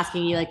know I'm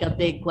asking you like a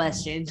big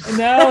question.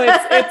 No,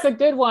 it's a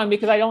good one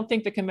because I don't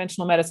think the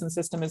conventional medicine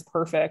system is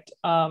perfect.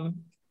 I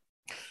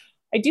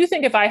do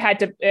think if I had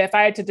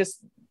to just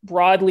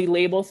broadly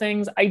label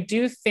things, I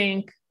do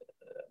think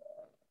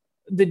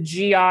the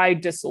GI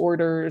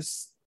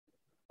disorders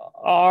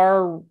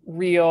are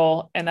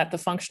real and that the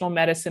functional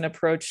medicine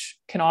approach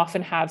can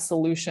often have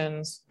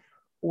solutions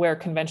where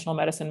conventional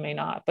medicine may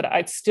not. But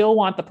I'd still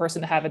want the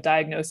person to have a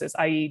diagnosis,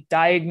 i.e.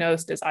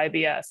 diagnosed as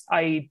IBS,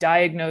 i.e.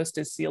 diagnosed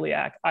as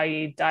celiac,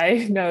 i.e.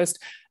 diagnosed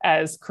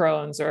as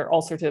Crohn's or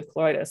ulcerative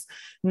colitis,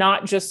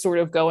 not just sort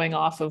of going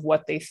off of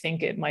what they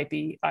think it might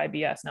be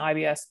IBS. Now,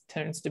 IBS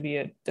tends to be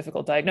a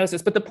difficult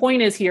diagnosis, but the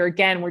point is here,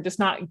 again, we're just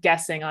not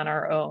guessing on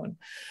our own.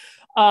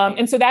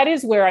 And so that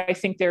is where I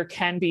think there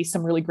can be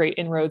some really great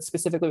inroads,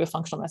 specifically with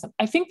functional medicine.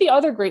 I think the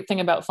other great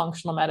thing about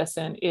functional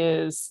medicine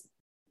is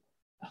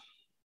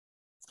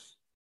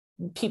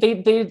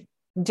they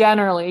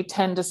generally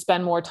tend to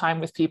spend more time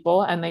with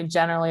people and they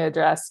generally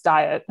address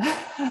diet.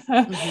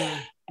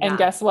 And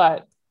guess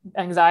what?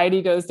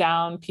 Anxiety goes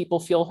down, people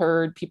feel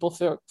heard, people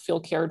feel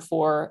cared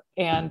for,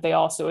 and they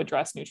also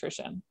address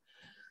nutrition.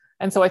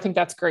 And so I think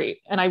that's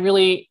great. And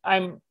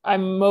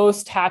I'm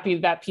most happy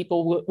that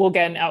people will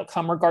get an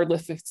outcome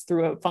regardless if it's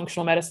through a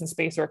functional medicine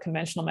space or a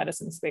conventional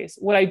medicine space.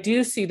 What I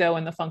do see though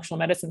in the functional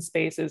medicine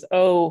space is,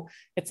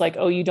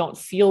 you don't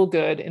feel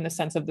good in the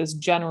sense of this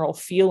general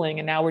feeling.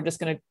 And now we're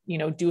just going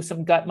to, do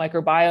some gut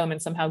microbiome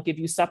and somehow give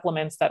you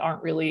supplements that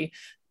aren't really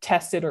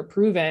tested or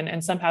proven.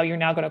 And somehow you're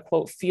now going to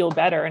quote, feel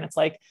better. And it's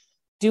like,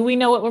 do we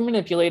know what we're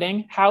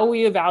manipulating? How are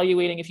we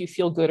evaluating if you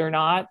feel good or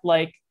not?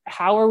 Like,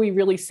 how are we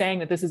really saying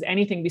that this is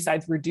anything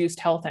besides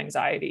reduced health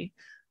anxiety?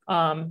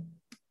 And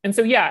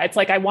so, yeah, it's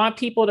like, I want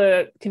people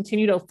to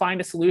continue to find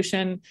a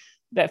solution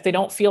that if they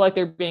don't feel like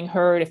they're being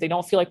heard, if they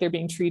don't feel like they're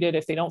being treated,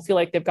 if they don't feel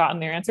like they've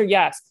gotten their answer,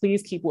 yes,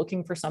 please keep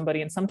looking for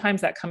somebody. And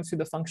sometimes that comes through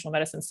the functional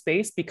medicine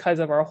space because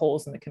of our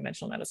holes in the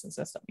conventional medicine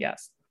system.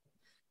 Yes.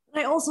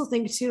 I also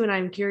think too, and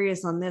I'm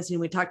curious on this,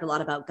 we talked a lot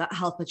about gut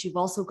health, but you've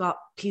also got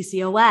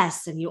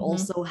PCOS and you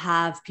also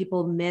have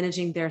people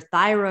managing their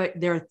thyroid,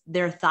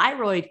 their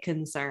thyroid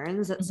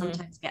concerns that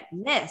sometimes get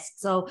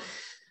missed. So,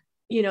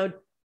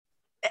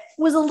 it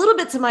was a little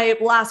bit to my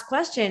last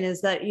question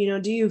is that,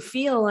 do you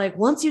feel like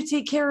once you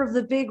take care of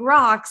the big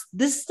rocks,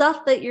 this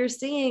stuff that you're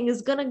seeing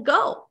is going to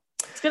go?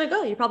 it's going to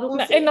go. You probably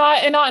won't see and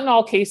not in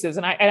all cases.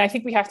 And I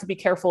think we have to be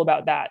careful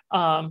about that.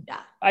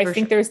 I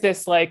think there's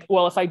this like,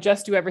 well, if I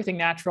just do everything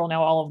natural,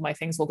 now all of my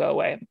things will go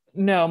away.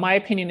 No, my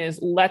opinion is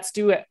let's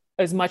do it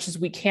as much as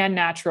we can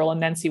natural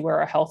and then see where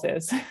our health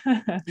is.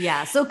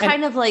 Yeah. So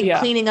kind of like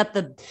cleaning up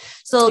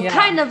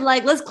kind of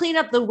like, let's clean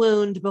up the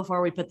wound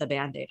before we put the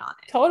Band-Aid on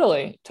it.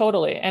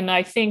 Totally. And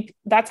I think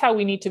that's how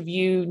we need to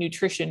view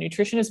nutrition.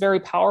 Nutrition is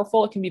very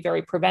powerful. It can be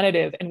very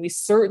preventative. And we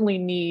certainly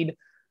need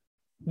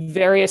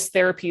various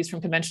therapies from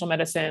conventional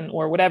medicine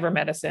or whatever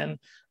medicine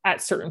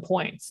at certain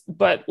points.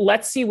 But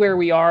let's see where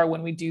we are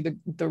when we do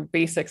the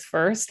basics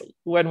first,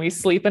 when we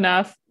sleep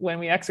enough, when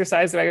we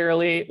exercise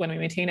regularly, when we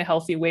maintain a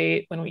healthy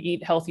weight, when we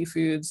eat healthy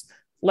foods.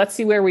 Let's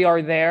see where we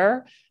are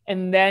there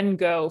and then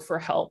go for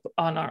help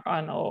on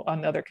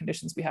the other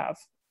conditions we have.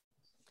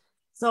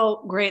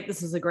 So great.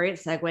 This is a great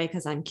segue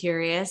because I'm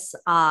curious.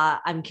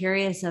 I'm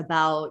curious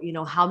about,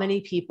 how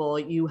many people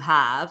you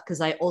have, because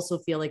I also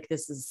feel like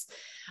this is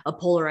a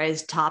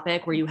polarized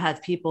topic where you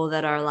have people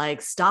that are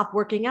like, stop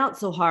working out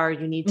so hard.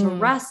 You need to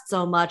rest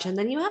so much. And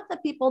then you have the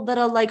people that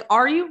are like,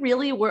 are you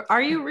really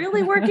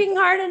working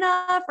hard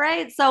enough?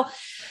 Right. So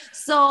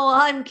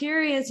I'm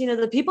curious,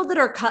 the people that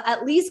are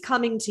at least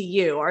coming to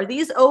you, are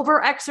these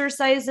over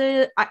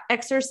exercisers?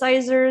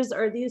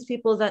 Are these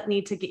people that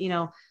need to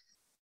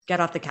get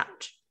off the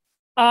couch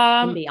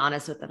and be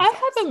honest with themselves? I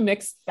have a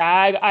mixed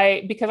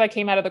bag. Because I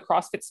came out of the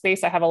CrossFit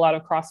space, I have a lot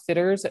of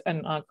CrossFitters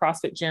and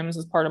CrossFit gyms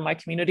as part of my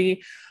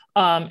community.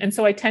 And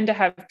so I tend to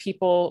have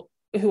people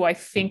who I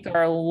think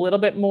are a little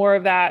bit more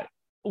of that,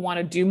 want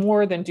to do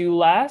more than do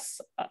less.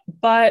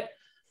 But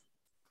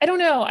I don't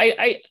know.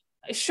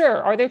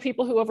 Sure. Are there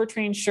people who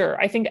overtrain? Sure.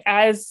 I think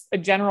as a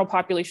general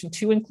population,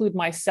 to include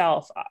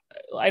myself,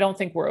 I don't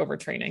think we're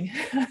overtraining.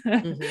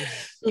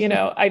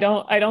 I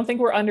don't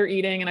think we're under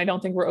eating, and I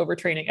don't think we're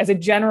overtraining as a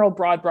general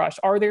broad brush.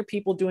 Are there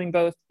people doing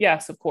both?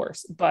 Yes, of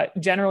course. But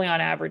generally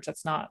on average,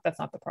 that's not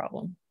the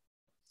problem.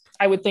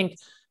 I would think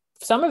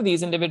some of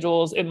these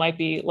individuals, it might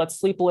be, let's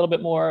sleep a little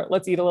bit more.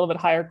 Let's eat a little bit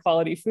higher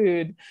quality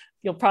food.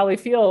 You'll probably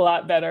feel a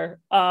lot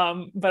better.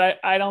 But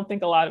I don't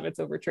think a lot of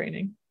it's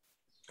overtraining.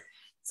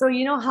 So,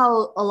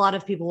 how a lot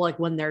of people, like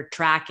when they're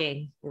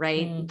tracking,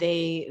 right,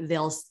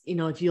 they'll,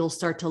 if you'll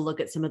start to look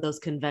at some of those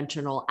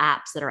conventional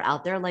apps that are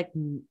out there, like,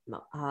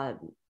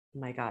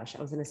 my gosh,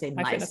 I was going to say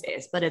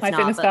MySpace, but it's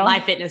not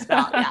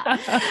MyFitnessPal.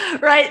 Yeah.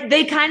 Right.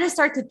 They kind of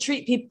start to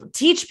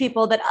teach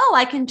people that,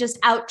 I can just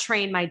out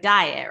train my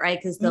diet, right?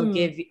 Because they'll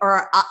give you,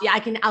 I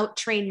can out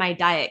train my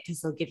diet because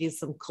they'll give you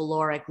some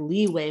caloric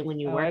leeway when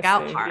you work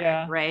out hard.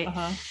 Yeah. Right.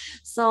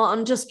 So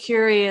I'm just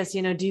curious, do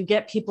you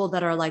get people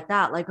that are like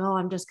that? Like,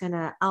 I'm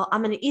going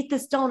to eat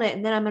this donut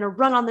and then I'm going to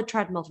run on the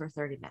treadmill for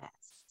 30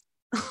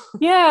 minutes.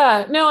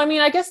 Yeah. No, I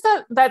mean, I guess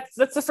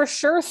that's a for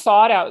sure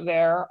thought out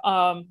there.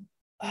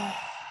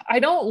 I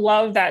don't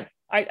love that.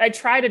 I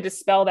try to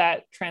dispel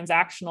that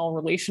transactional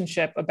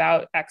relationship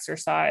about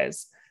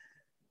exercise.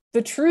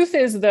 The truth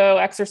is, though,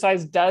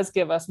 exercise does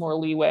give us more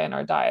leeway in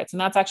our diets. And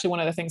that's actually one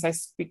of the things I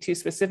speak to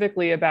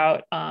specifically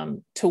about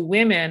to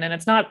women. And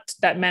it's not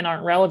that men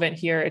aren't relevant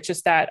here. It's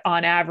just that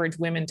on average,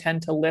 women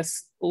tend to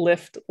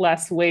lift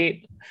less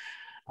weight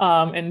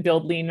and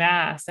build lean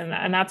mass.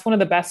 And that's one of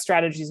the best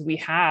strategies we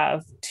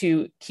have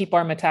to keep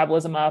our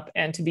metabolism up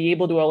and to be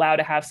able to allow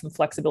to have some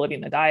flexibility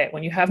in the diet.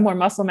 When you have more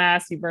muscle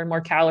mass, you burn more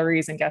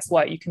calories, and guess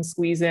what? You can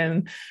squeeze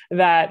in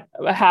that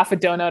half a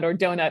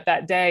donut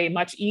that day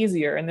much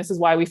easier. And this is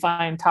why we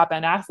find top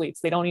end athletes,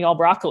 they don't eat all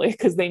broccoli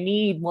because they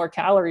need more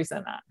calories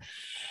than that.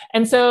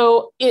 And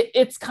so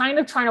it's kind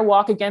of trying to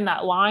walk again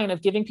that line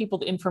of giving people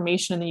the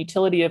information and the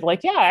utility of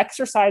like, yeah,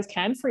 exercise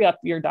can free up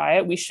your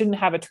diet. We shouldn't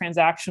have a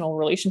transactional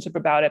relationship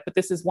about it, but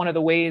this is one of the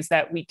ways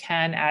that we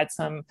can add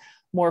some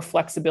more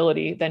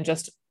flexibility than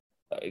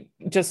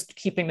just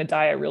keeping the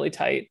diet really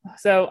tight.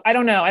 So I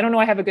don't know.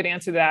 I have a good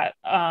answer to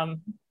that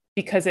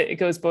because it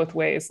goes both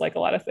ways, like a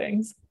lot of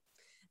things.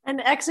 And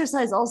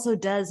exercise also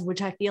does,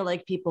 which I feel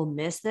like people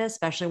miss this,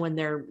 especially when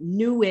they're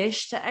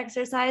newish to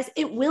exercise,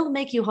 it will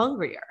make you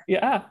hungrier.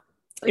 Yeah.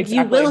 Like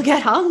exactly. You will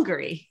get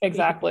hungry.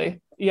 Exactly.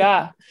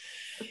 Yeah.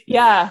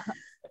 Yeah,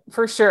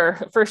 for sure.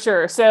 For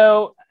sure.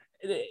 So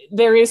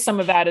there is some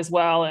of that as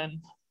well.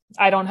 And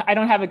I don't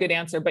have a good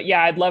answer, but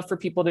yeah, I'd love for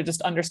people to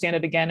just understand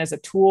it again as a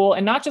tool,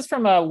 and not just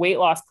from a weight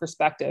loss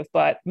perspective,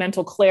 but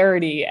mental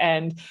clarity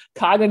and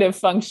cognitive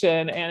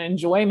function and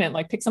enjoyment.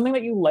 Like pick something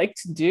that you like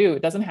to do.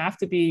 It doesn't have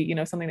to be,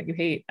 something that you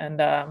hate.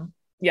 And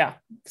yeah,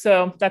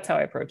 so that's how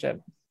I approach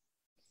it.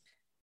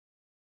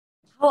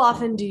 How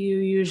often do you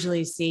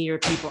usually see your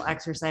people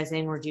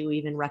exercising, or do you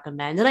even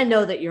recommend? And I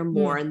know that you're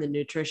more in the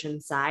nutrition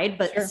side,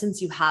 but sure.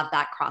 Since you have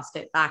that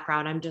CrossFit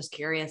background, I'm just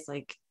curious,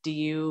 like, do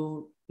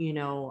you,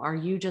 are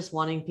you just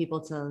wanting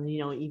people to,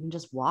 even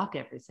just walk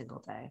every single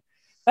day?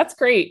 That's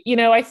great.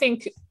 I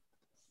think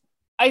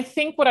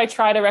what I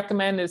try to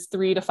recommend is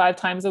 3 to 5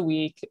 times a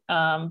week.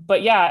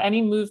 But yeah,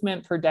 any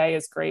movement per day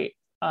is great.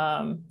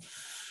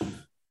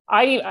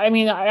 I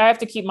mean, I have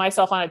to keep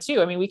myself on it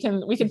too. I mean, we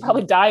can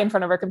probably die in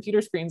front of our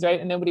computer screens, right?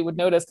 And nobody would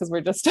notice because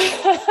we're just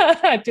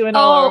doing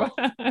all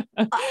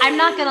I'm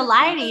not going to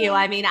lie to you.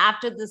 I mean,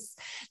 after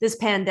this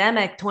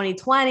pandemic,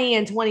 2020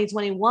 and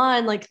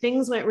 2021, like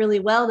things went really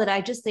well, that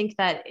I just think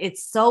that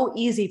it's so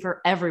easy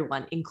for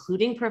everyone,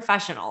 including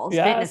professionals,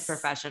 fitness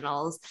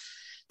professionals,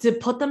 to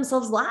put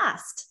themselves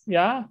last.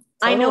 Yeah.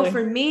 Totally. I know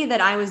for me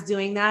that I was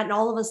doing that, and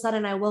all of a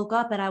sudden I woke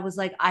up and I was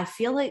like, I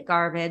feel like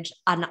garbage,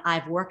 and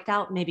I've worked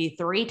out maybe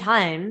 3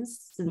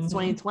 times since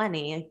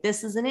 2020. Like,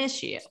 this is an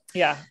issue.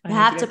 Yeah. You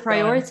have to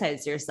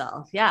prioritize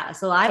yourself. Yeah.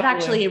 So I've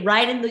actually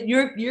right in the,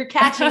 you're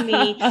catching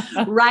me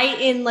right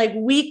in like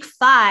week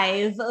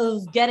 5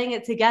 of getting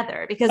it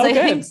together, because I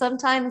think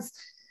sometimes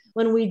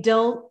when we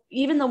don't,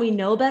 even though we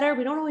know better,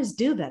 we don't always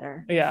do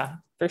better. Yeah,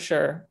 for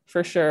sure.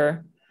 For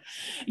sure.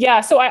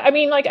 Yeah. So I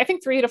mean, like, I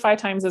think 3 to 5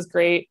 times is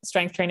great.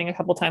 Strength training a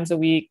couple times a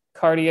week,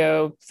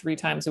 cardio 3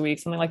 times a week,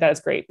 something like that is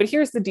great. But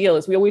here's the deal: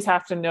 is we always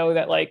have to know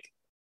that, like,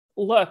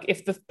 look,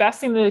 if the best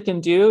thing that it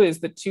can do is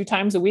the 2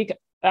 times a week,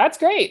 that's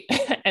great.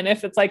 And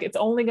if it's like, it's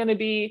only going to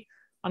be,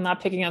 I'm not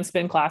picking on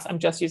spin class, I'm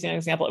just using an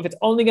example. If it's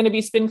only going to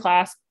be spin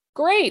class,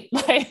 great.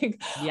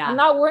 Like, I'm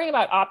not worrying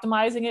about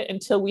optimizing it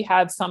until we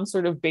have some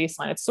sort of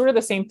baseline. It's sort of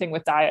the same thing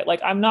with diet. Like,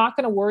 I'm not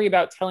going to worry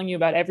about telling you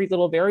about every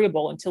little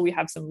variable until we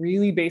have some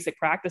really basic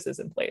practices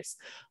in place.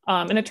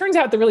 And it turns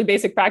out the really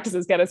basic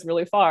practices get us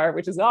really far,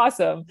 which is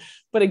awesome.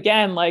 But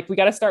again, like, we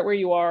got to start where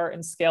you are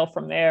and scale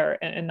from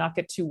there, and not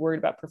get too worried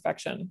about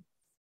perfection.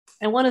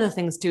 And one of the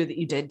things too that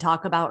you did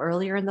talk about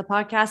earlier in the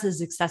podcast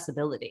is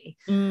accessibility,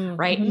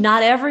 right?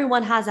 Not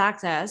everyone has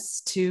access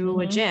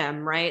to a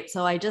gym, right?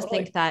 So I just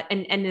think that,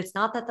 and it's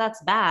not that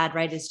that's bad,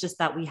 right? It's just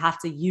that we have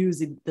to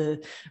use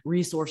the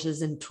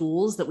resources and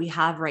tools that we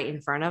have right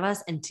in front of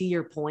us. And to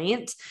your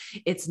point,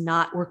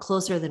 we're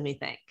closer than we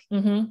think.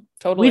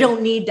 Totally. We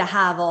don't need to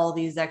have all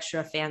these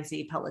extra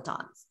fancy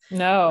Pelotons.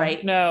 No,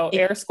 right? No,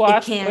 air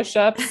squats,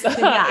 push-ups,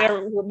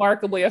 are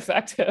remarkably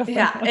effective.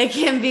 Yeah, it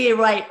can be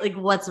like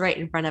what's right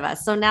in front of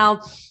us. So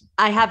now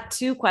I have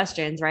 2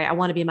 questions, right? I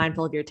want to be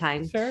mindful of your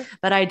time,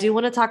 but I do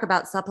want to talk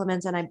about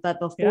supplements.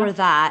 But before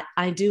that,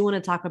 I do want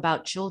to talk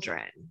about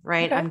children,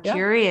 right? Okay, I'm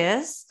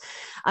curious.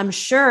 I'm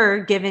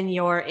sure, given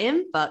your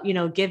info,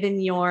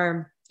 given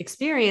your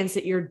experience,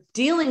 that you're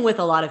dealing with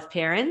a lot of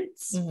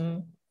parents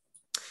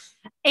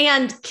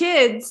and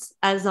kids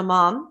as a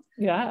mom.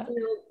 Yeah.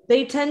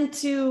 They tend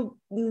to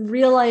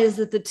realize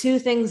that the 2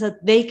 things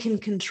that they can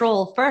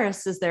control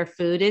first is their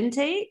food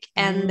intake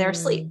and their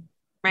sleep,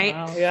 right?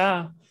 Wow,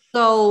 yeah.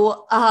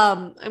 So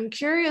I'm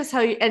curious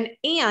how you,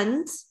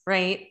 and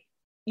right,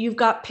 you've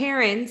got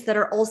parents that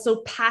are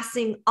also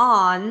passing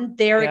on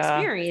their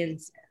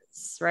experiences,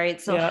 right?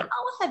 So how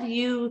have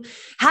you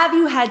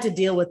had to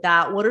deal with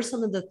that? What are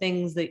some of the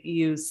things that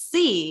you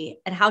see,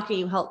 and how can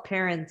you help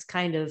parents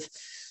kind of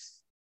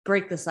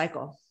break the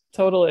cycle?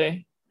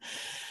 Totally.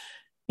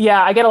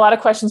 Yeah, I get a lot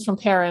of questions from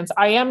parents.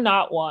 I am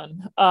not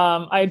one.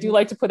 I do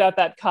like to put out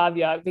that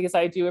caveat, because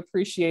I do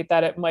appreciate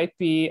that it might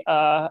be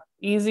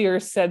easier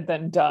said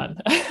than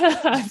done.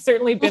 I've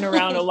certainly been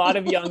around a lot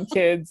of young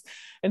kids.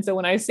 And so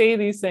when I say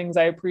these things,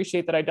 I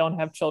appreciate that I don't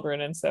have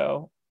children. And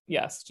so,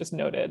 yes, just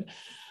noted.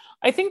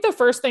 I think the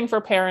first thing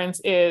for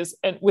parents is,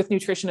 and with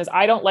nutrition, is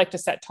I don't like to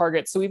set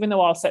targets. So even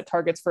though I'll set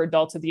targets for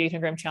adults of the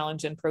 800-gram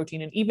challenge and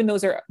protein, and even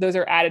those are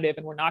additive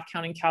and we're not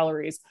counting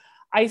calories,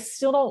 I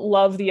still don't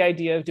love the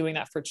idea of doing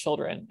that for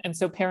children. And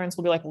so parents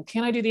will be like, well,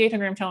 can I do the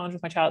 800-gram challenge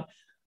with my child?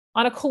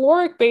 On a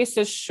caloric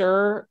basis,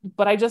 sure.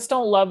 But I just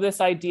don't love this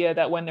idea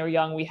that when they're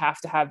young, we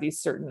have to have these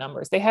certain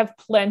numbers. They have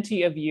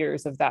plenty of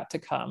years of that to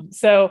come.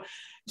 So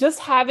just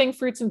having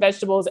fruits and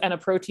vegetables and a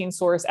protein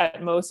source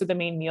at most of the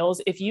main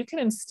meals, if you can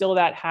instill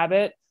that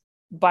habit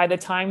by the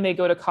time they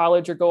go to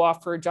college or go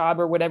off for a job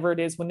or whatever it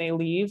is when they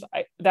leave,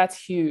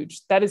 that's huge.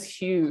 That is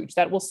huge.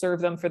 That will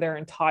serve them for their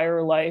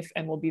entire life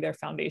and will be their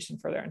foundation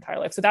for their entire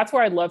life. So that's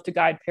where I'd love to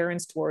guide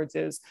parents towards,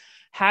 is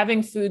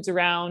having foods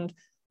around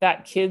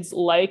that kids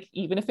like,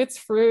 even if it's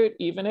fruit,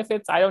 even if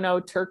it's, I don't know,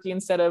 turkey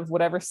instead of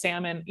whatever,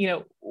 salmon,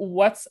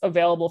 what's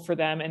available for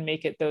them, and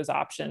make it those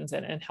options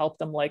and help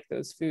them like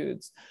those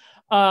foods.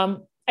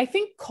 I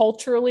think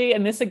culturally,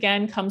 and this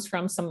again comes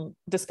from some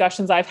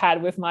discussions I've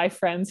had with my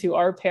friends who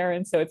are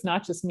parents, so it's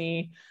not just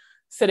me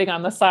sitting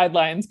on the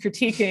sidelines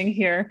critiquing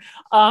here.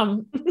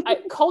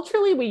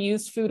 Culturally, we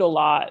use food a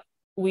lot.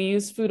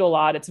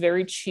 It's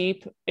very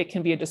cheap. It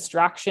can be a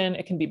distraction.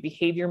 It can be a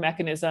behavior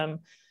mechanism.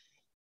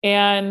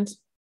 And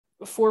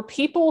for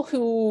people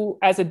who,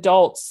 as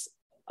adults,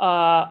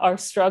 are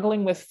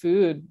struggling with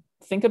food,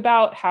 think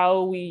about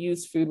how we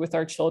use food with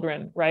our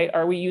children, right?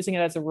 Are we using it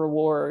as a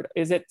reward?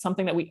 Is it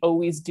something that we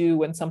always do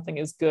when something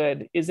is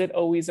good? Is it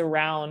always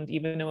around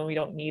even when we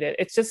don't need it?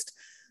 It's just,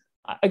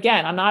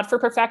 again, I'm not for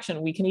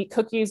perfection. We can eat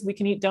cookies, we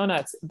can eat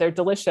donuts. They're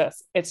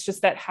delicious. It's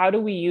just that, how do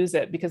we use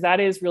it? Because that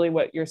is really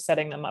what you're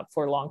setting them up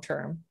for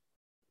long-term.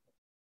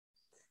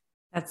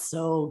 That's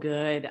so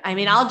good. I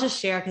mean, I'll just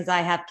share because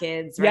I have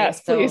kids, right?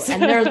 Yes, please.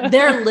 And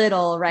they're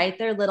little, right?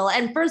 They're little.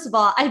 And first of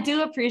all, I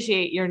do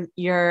appreciate your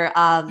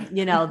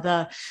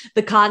the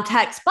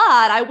context, but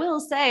I will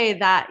say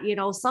that,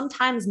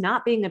 sometimes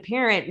not being a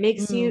parent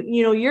makes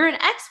you're an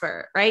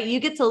expert, right? You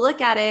get to look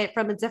at it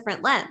from a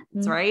different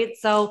lens, right?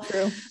 So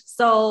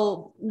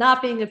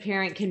not being a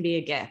parent can be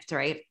a gift,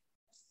 right?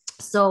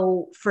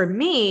 So for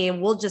me,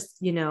 we'll just,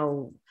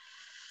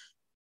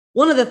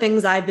 one of the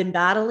things I've been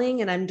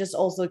battling, and I'm just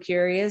also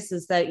curious,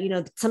 is that,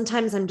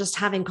 sometimes I'm just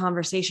having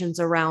conversations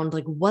around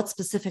like, what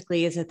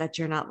specifically is it that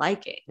you're not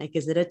liking? Like,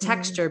 is it a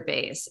texture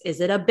base? Is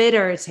it a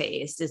bitter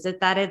taste? Is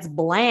it that it's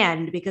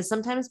bland? Because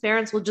sometimes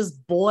parents will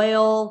just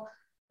boil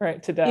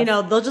right to death.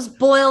 They'll just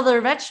boil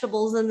their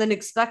vegetables and then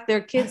expect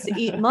their kids to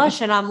eat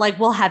mush. And I'm like,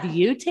 well, have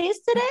you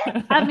tasted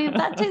it? I mean,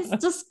 that tastes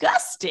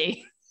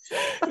disgusting.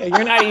 Yeah,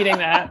 you're not eating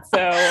that.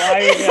 So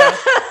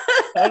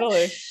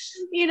totally.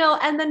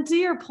 And then to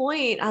your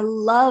point, I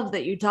love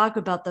that you talk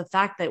about the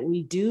fact that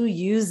we do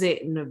use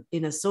it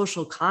in a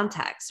social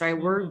context, right?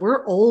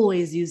 We're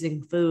always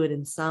using food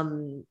in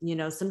some,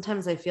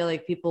 sometimes I feel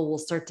like people will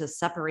start to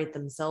separate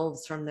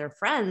themselves from their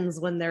friends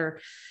when they're,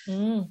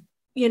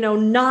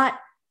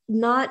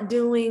 not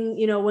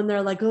doing, when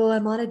they're like, oh,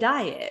 I'm on a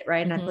diet,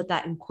 right? And I put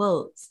that in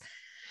quotes.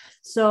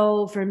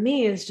 So for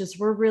me, it's just,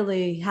 we're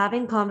really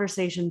having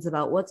conversations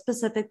about what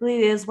specifically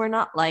it is we're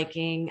not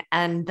liking,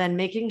 and then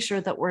making sure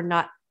that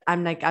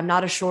I'm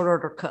not a short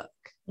order cook.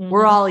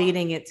 We're all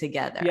eating it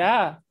together.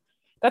 Yeah.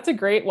 That's a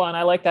great one.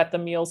 I like that. The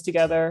meals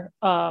together.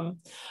 I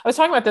was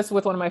talking about this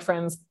with one of my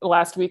friends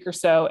last week or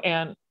so,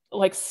 and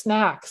like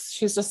snacks,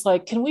 she's just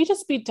like, can we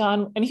just be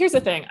done? And here's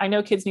the thing. I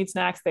know kids need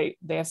snacks. They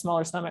have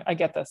smaller stomach. I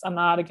get this. I'm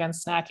not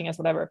against snacking as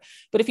whatever,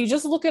 but if you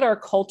just look at our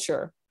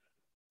culture,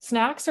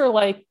 snacks are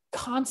like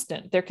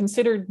constant. They're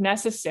considered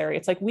necessary.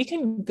 It's like, we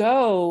can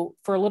go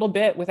for a little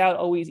bit without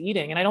always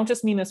eating. And I don't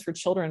just mean this for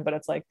children, but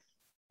it's like,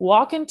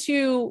 walk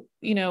into,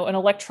 an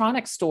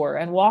electronics store,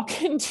 and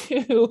walk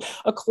into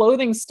a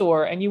clothing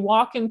store, and you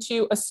walk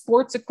into a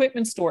sports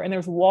equipment store, and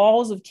there's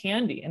walls of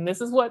candy. And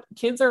this is what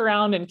kids are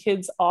around, and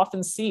kids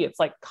often see. It's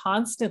like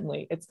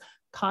constantly, it's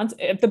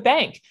at the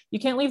bank. You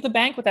can't leave the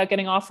bank without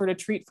getting offered a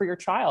treat for your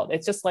child.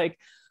 It's just like,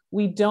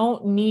 we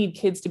don't need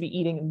kids to be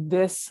eating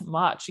this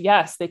much.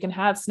 Yes, they can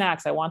have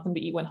snacks. I want them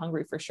to eat when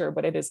hungry for sure,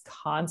 but it is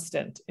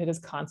constant. It is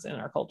constant in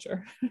our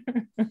culture.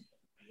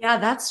 Yeah,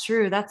 that's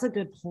true. That's a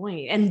good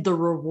point. And the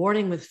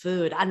rewarding with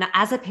food. And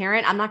as a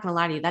parent, I'm not going to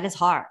lie to you, that is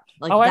hard.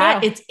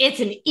 Like it's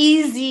an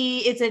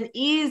easy thing,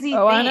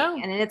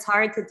 and it's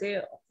hard to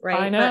do.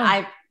 Right. I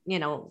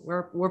know.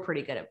 But we're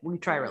pretty good we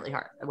try really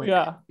hard with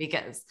it,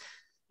 because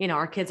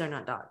our kids are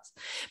not dogs.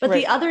 But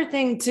the other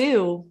thing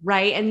too,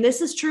 right? And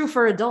this is true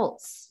for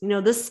adults,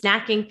 this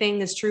snacking thing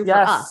is true for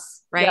us.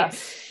 Right.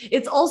 Yes.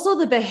 It's also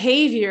the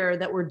behavior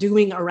that we're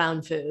doing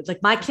around food.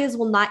 Like, my kids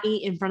will not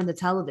eat in front of the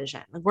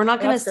television. Like, we're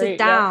not going to sit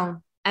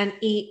down and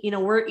eat,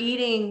 we're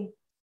eating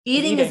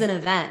is an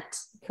event.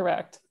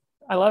 Correct.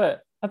 I love it.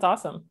 That's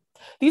awesome.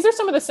 These are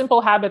some of the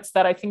simple habits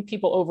that I think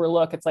people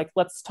overlook. It's like,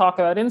 let's talk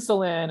about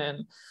insulin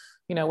and,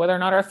 whether or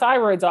not our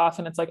thyroid's off.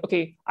 And it's like,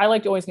 okay, I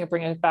like to always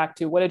bring it back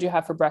to, what did you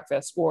have for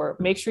breakfast? Or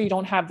make sure you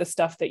don't have the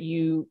stuff that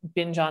you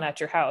binge on at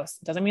your house.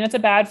 Doesn't mean it's a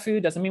bad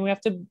food. Doesn't mean we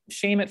have to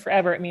shame it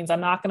forever. It means I'm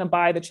not going to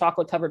buy the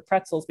chocolate covered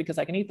pretzels because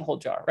I can eat the whole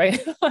jar.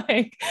 Right.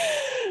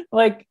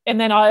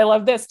 And then I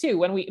love this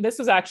too. This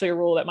was actually a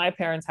rule that my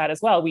parents had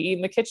as well. We eat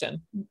in the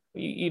kitchen.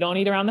 You don't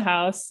eat around the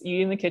house, you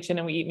eat in the kitchen,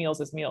 and we eat meals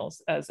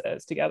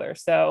as together.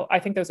 So I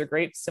think those are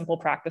great, simple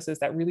practices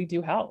that really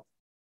do help.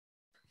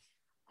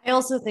 I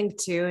also think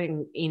too,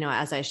 and,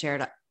 as I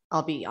shared,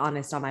 I'll be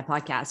honest on my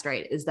podcast,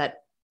 right, is that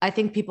I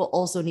think people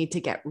also need to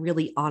get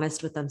really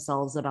honest with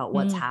themselves about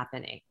what's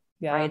happening.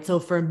 Yeah. Right. So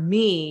for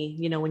me,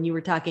 when you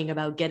were talking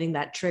about getting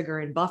that trigger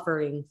and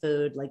buffering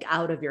food, like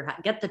out of your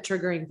house, get the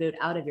triggering food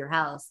out of your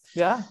house.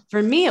 Yeah.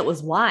 For me, it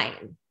was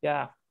wine.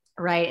 Yeah.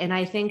 Right. And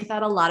I think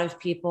that a lot of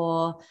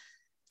people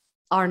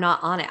are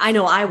not on it. I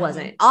know I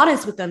wasn't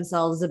honest with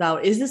themselves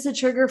about, is this a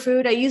trigger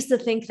food? I used to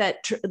think that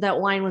that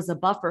wine was a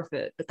buffer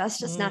food, but that's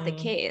just not the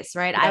case,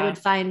 right? Yeah. I would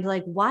find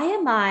like, why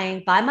am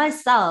I by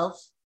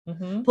myself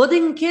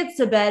putting kids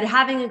to bed,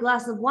 having a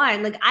glass of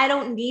wine? Like, I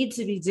don't need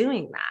to be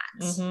doing that.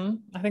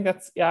 I think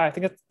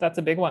that's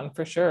a big one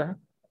for sure.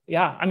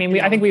 Yeah. I mean,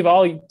 I think we've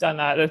all done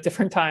that at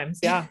different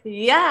times. Yeah.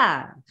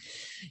 Yeah.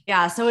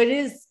 So it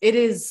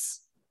is,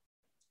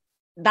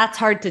 that's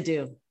hard to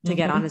do, to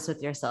get honest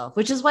with yourself,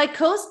 which is why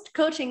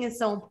coaching is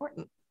so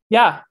important.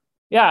 Yeah.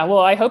 Yeah. Well,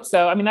 I hope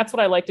so. I mean, that's what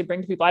I like to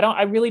bring to people.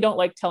 I really don't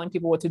like telling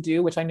people what to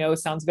do, which I know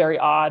sounds very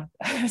odd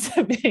as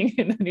being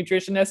a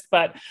nutritionist,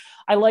 but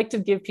I like to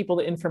give people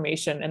the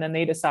information, and then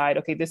they decide,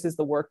 okay, this is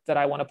the work that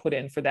I want to put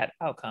in for that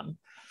outcome.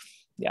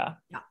 Yeah.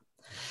 Yeah.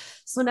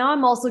 So now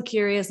I'm also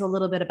curious a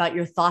little bit about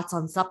your thoughts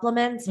on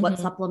supplements, what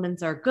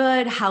supplements are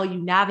good, how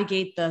you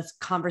navigate the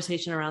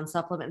conversation around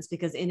supplements,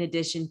 because in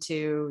addition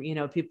to,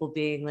 people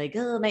being like,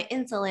 oh, my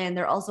insulin,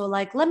 they're also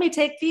like, let me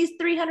take these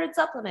 300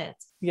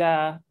 supplements.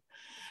 Yeah.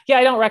 Yeah.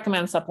 I don't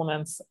recommend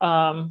supplements.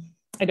 I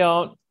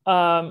don't,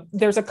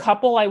 There's a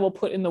couple I will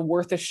put in the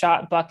worth a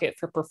shot bucket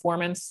for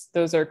performance.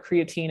 Those are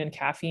creatine and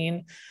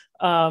caffeine,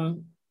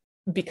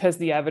 because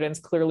the evidence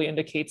clearly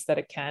indicates that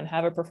it can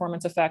have a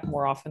performance effect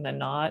more often than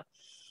not.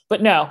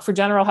 But no, for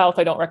general health,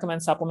 I don't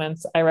recommend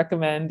supplements. I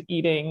recommend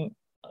eating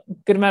a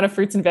good amount of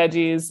fruits and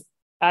veggies,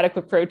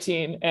 adequate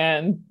protein,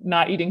 and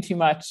not eating too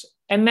much.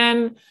 And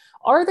then,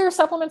 are there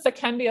supplements that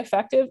can be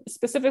effective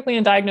specifically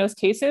in diagnosed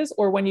cases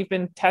or when you've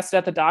been tested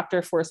at the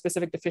doctor for a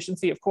specific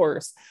deficiency? Of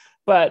course,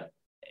 but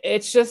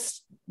it's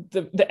just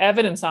the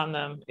evidence on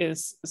them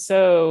is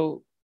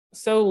so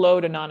low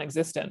to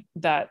non-existent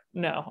that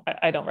no,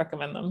 I don't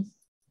recommend them.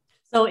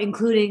 So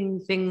including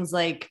things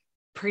like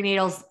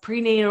prenatal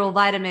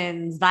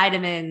vitamins,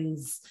 vitamin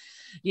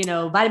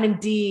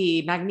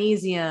D,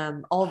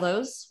 magnesium, all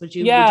those. Would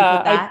you put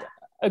that?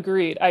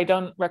 Agreed. I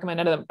don't recommend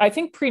any of them. I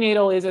think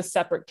prenatal is a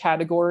separate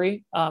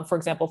category. For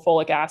example,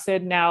 folic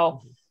acid.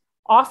 Now,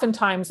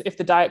 oftentimes, if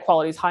the diet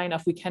quality is high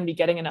enough, we can be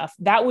getting enough.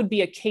 That would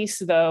be a case,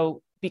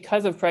 though,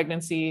 because of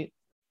pregnancy,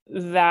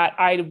 that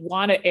I'd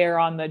want to err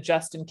on the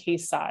just in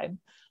case side,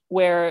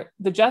 where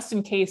the just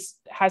in case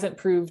hasn't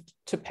proved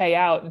to pay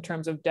out in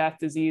terms of death,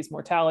 disease,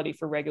 mortality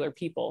for regular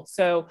people.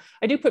 So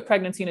I do put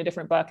pregnancy in a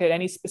different bucket.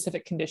 Any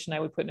specific condition I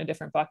would put in a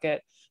different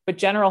bucket, but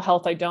general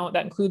health, I don't.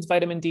 That includes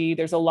vitamin D.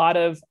 There's a lot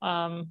of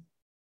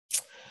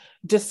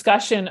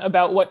discussion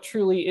about what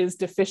truly is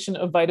deficient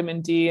of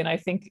vitamin D. And I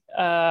think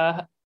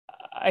the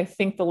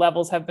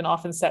levels have been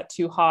often set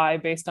too high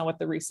based on what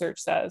the research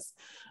says.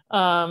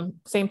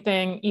 Same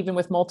thing, even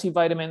with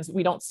multivitamins,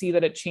 we don't see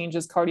that it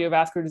changes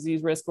cardiovascular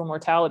disease risk or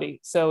mortality.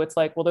 So it's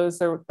like, well,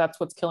 that's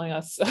what's killing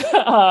us.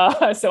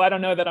 So I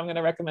don't know that I'm going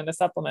to recommend a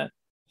supplement.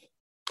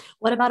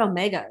 What about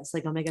omegas,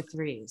 like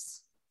omega-3s?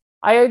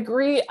 I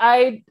agree.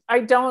 I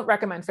don't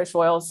recommend fish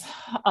oils.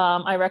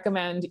 I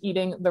recommend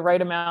eating the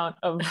right amount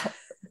of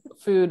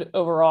food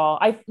overall.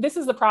 This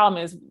is the problem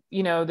is,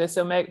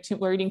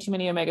 we're eating too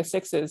many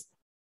omega-6s.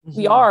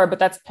 We are, but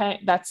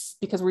that's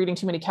because we're eating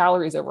too many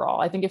calories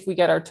overall. I think if we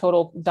get our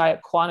total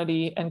diet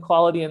quantity and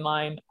quality in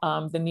line,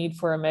 the need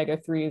for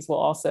omega-3s will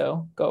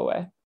also go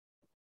away.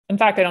 In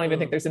fact, I don't even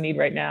think there's a need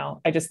right now.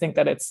 I just think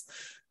that it's,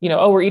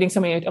 we're eating so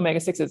many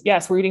omega-6s.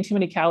 Yes, we're eating too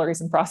many calories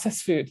in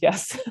processed food.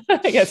 Yes.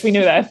 Yes, we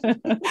knew that.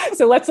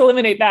 So let's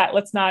eliminate that.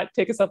 Let's not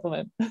take a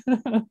supplement.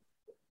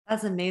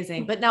 That's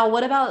amazing. But now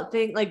what about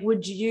things like,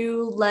 would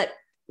you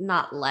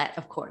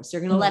of course,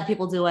 you're going to let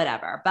people do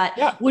whatever, but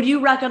would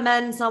you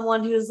recommend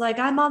someone who's like,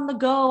 I'm on the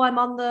go, I'm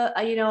on the,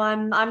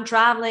 I'm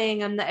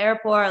traveling, I'm the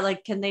airport,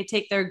 like, can they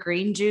take their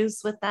green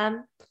juice with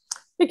them?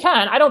 They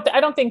can. I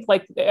don't think,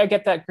 like, I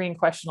get that green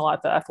question a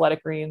lot, the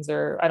athletic greens,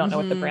 or I don't know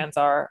what the brands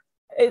are.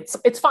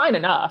 It's fine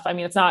enough. I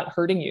mean, it's not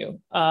hurting you.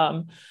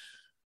 One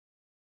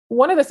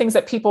of the things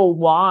that people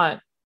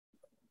want,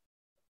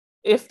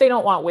 if they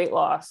don't want weight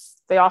loss,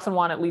 they often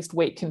want at least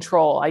weight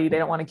control, i.e. they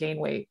don't want to gain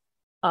weight.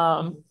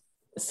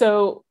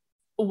 So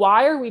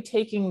why are we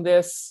taking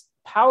this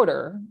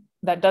powder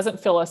that doesn't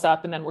fill us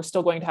up and then we're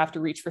still going to have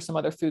to reach for some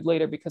other food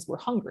later because we're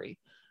hungry?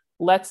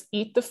 Let's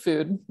eat the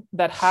food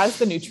that has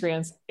the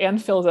nutrients and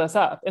fills us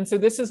up. And so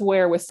this is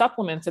where with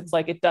supplements, it's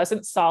like, it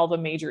doesn't solve a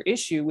major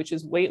issue, which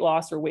is weight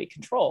loss or weight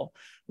control.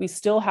 We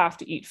still have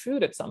to eat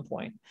food at some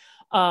point.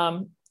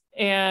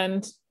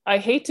 And I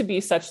hate to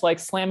be such like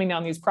slamming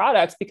down these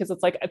products because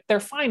it's like, they're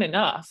fine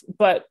enough,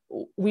 but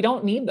we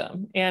don't need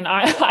them. And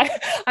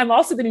I'm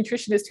also the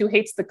nutritionist who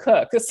hates to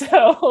cook.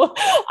 So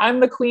I'm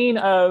the queen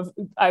of,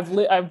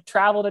 I've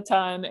traveled a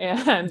ton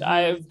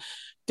and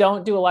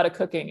don't do a lot of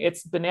cooking.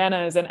 It's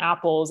bananas and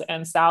apples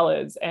and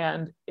salads.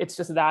 And it's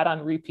just that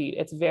on repeat.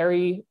 It's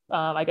very,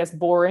 I guess,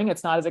 boring.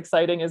 It's not as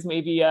exciting as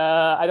maybe,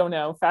 I don't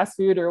know, fast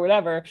food or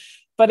whatever,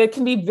 but it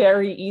can be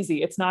very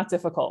easy. It's not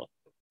difficult.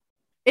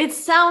 It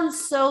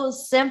sounds so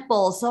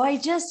simple. So I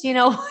just, when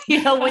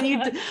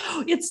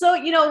it's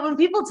so, when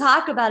people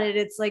talk about it,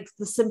 it's like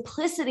the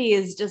simplicity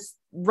is just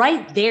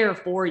right there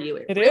for you.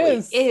 It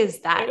really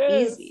is that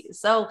easy.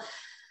 So,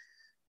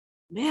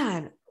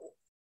 man,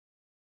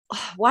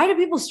 why do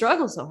people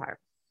struggle so hard?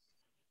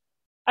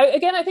 I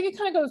think it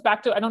kind of goes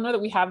back to, I don't know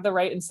that we have the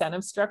right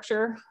incentive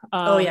structure.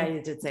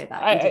 You did say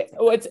that.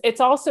 It's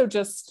also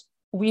just,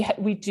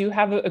 we do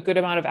have a good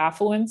amount of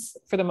affluence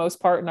for the most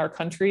part in our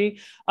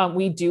country.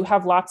 We do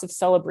have lots of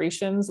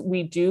celebrations.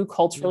 We do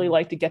culturally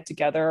like to get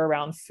together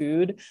around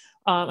food.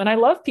 And I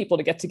love people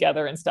to get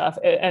together and stuff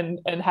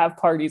and have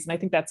parties. And I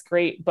think that's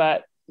great,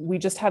 but we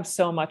just have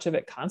so much of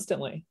it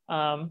constantly.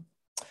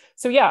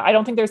 So yeah, I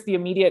don't think there's the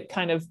immediate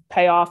kind of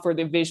payoff or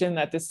the vision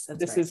that this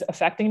is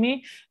affecting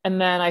me.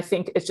 And then I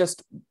think it's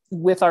just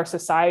with our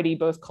society,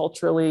 both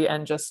culturally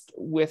and just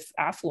with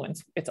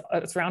affluence,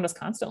 it's around us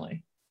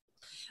constantly.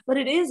 But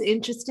it is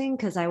interesting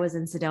because I was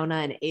in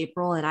Sedona in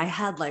April and I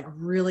had like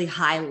really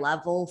high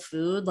level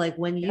food. Like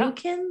when you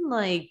can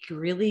like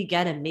really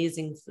get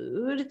amazing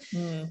food,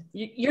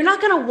 you're not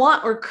going to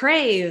want or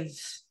crave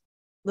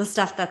the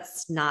stuff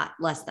that's not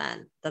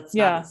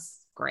as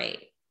great.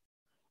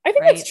 I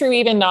think that's true.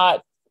 Even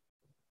not,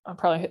 I'll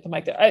probably hit the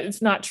mic there.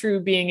 It's not true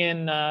being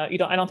in, I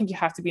don't think you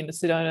have to be in the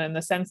Sedona in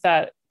the sense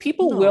that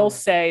people will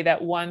say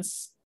that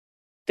once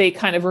they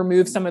kind of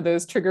remove some of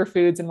those trigger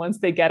foods. And once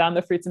they get on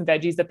the fruits and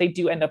veggies, that they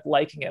do end up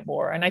liking it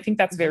more. And I think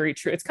that's very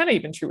true. It's kind of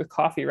even true with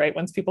coffee, right?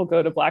 Once people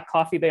go to black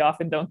coffee, they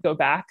often don't go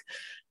back.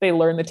 They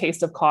learn the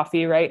taste of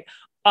coffee, right?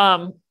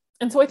 And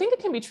so I think it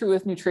can be true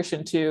with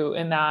nutrition too,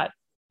 in that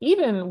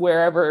even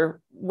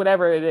whatever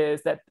it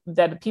is,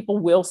 that people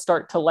will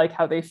start to like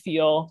how they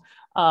feel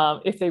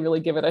if they really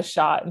give it a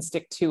shot and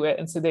stick to it.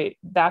 And so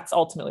that's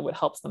ultimately what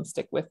helps them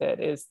stick with it,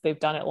 is they've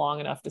done it long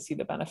enough to see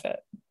the benefit.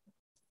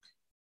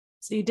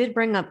 So you did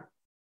bring up,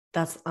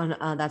 that's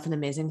an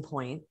amazing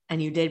point.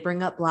 And you did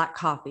bring up black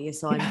coffee.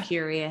 So I'm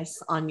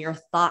curious on your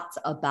thoughts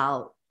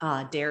about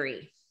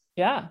dairy.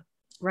 Yeah.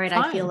 Right.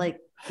 Fine. I feel like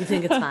you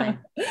think it's fine.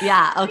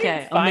 Yeah.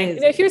 Okay. Fine.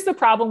 Here's the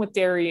problem with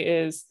dairy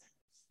is,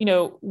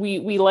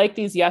 we like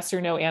these yes or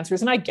no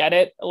answers, and I get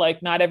it.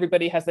 Like, not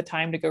everybody has the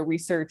time to go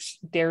research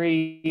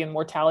dairy and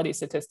mortality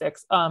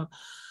statistics.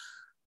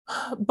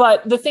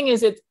 But the thing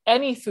is,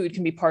 any food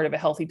can be part of a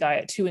healthy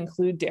diet, to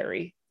include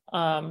dairy.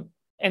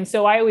 And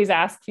so I always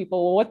ask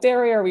people, well, what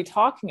dairy are we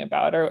talking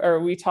about? Or are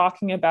we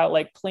talking about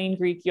like plain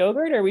Greek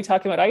yogurt? Or are we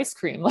talking about ice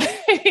cream?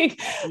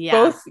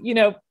 Both,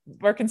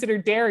 are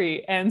considered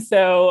dairy. And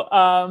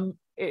so,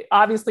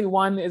 obviously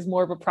one is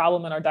more of a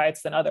problem in our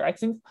diets than other. I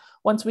think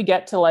once we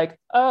get to like,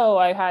 oh,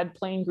 I had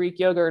plain Greek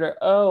yogurt, or,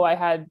 oh, I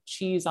had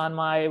cheese on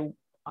my,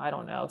 I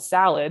don't know,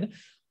 salad.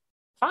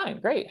 Fine,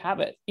 great, have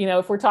it.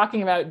 If we're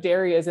talking about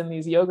dairy as in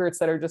these yogurts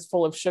that are just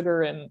full of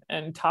sugar and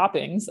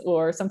toppings,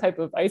 or some type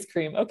of ice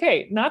cream,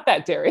 okay, not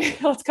that dairy.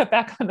 Let's cut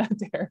back on that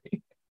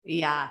dairy.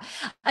 Yeah.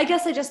 I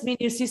guess I just mean,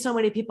 you see so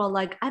many people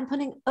like, I'm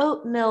putting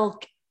oat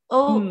milk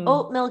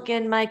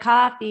in my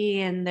coffee,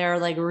 and they're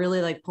like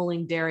really like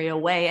pulling dairy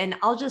away. And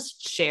I'll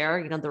just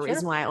share, the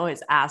reason why I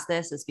always ask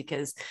this is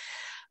because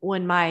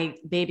when my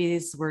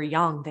babies were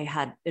young, they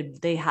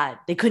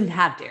couldn't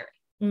have dairy.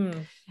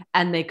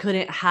 And they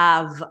couldn't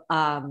have,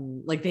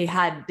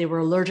 they were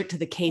allergic to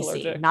the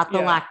casein, not the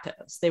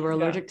lactose. They were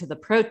allergic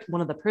to one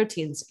of the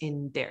proteins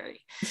in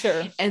dairy.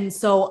 Sure. And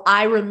so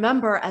I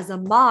remember as a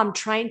mom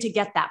trying to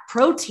get that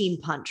protein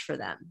punch for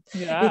them,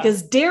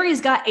 because dairy's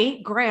got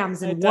 8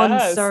 grams in one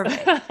serving.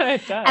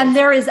 It does. And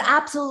there is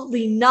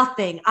absolutely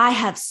nothing. I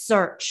have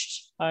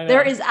searched.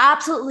 There is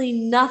absolutely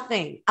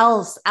nothing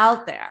else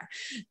out there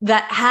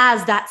that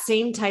has that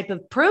same type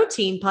of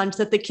protein punch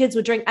that the kids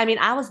would drink. I mean,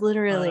 I was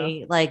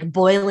literally like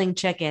boiling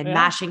chicken,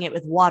 mashing it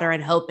with water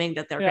and hoping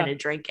that they're going to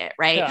drink it.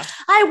 Right. Yeah.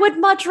 I would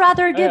much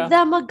rather give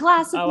them a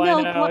glass of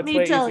milk. Let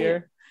me tell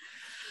you.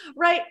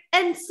 Right.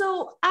 And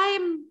so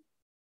I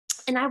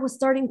was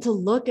starting to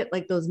look at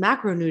like those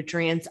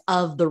macronutrients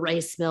of the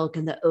rice milk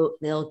and the oat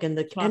milk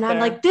and I'm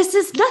like, this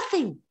is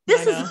nothing.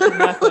 This is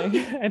nothing.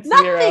 It's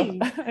nothing.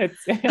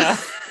 It's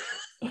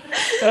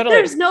Totally.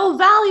 There's no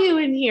value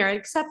in here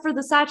except for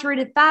the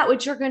saturated fat,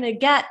 which you're going to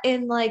get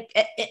in like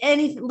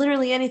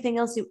literally anything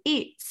else you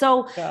eat.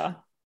 So,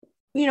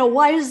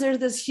 why is there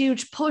this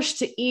huge push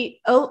to eat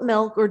oat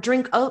milk or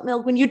drink oat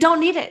milk when you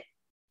don't need it?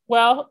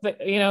 Well,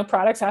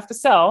 products have to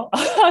sell.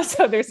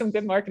 So there's some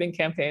good marketing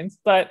campaigns,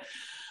 but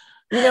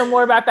you know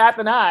more about that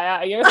than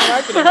I. You're the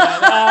marketing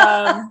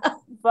one.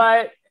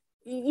 But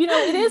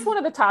it is one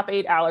of the top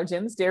 8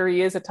 allergens.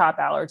 Dairy is a top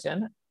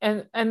allergen.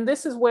 And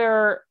this is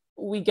where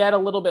we get a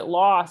little bit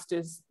lost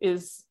is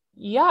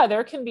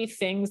there can be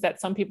things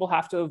that some people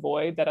have to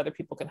avoid that other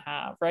people can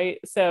have, right?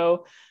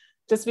 So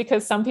just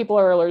because some people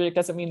are allergic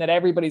doesn't mean that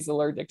everybody's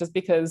allergic. Just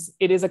because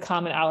it is a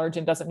common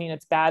allergen doesn't mean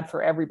it's bad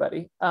for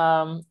everybody.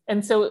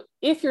 And so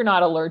if you're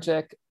not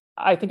allergic,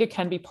 I think it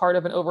can be part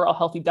of an overall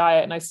healthy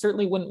diet. And I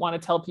certainly wouldn't want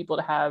to tell people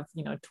to have,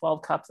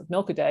 12 cups of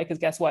milk a day, because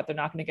guess what? They're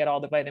not going to get all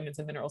the vitamins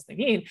and minerals they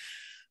need.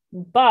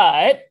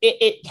 But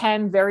it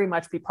can very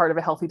much be part of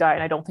a healthy diet.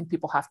 And I don't think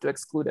people have to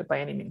exclude it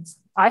by any means.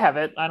 I have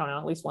it, I don't know,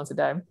 at least once a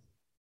day.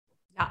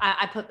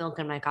 I put milk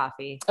in my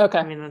coffee. Okay.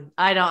 I mean,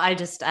 I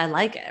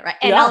like it. Right.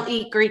 And I'll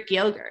eat Greek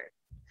yogurt.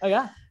 Oh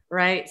yeah.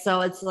 Right.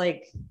 So it's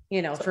like,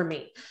 for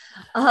me.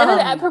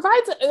 And it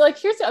provides, like,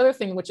 here's the other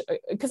thing,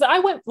 because I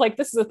went, like,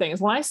 this is the thing, is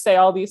when I say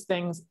all these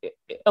things,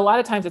 a lot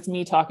of times it's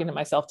me talking to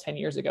myself 10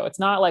 years ago. It's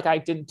not like I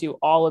didn't do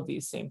all of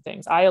these same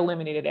things. I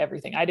eliminated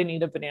everything. I didn't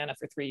eat a banana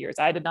for 3 years.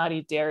 I did not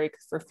eat dairy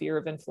for fear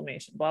of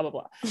inflammation, blah, blah,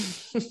 blah.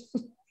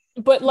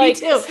 But like,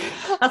 me too.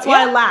 That's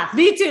why I laugh.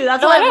 Me too.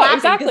 That's why I laugh.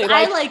 Exactly.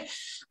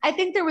 I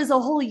think there was a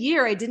whole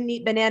year I didn't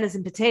eat bananas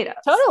and potatoes.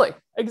 Totally.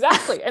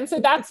 Exactly. And so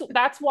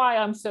that's why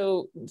I'm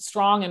so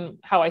strong in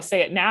how I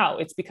say it now.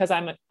 It's because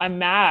I'm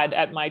mad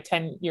at my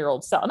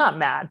 10-year-old self, not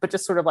mad, but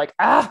just sort of like,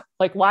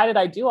 why did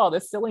I do all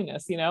this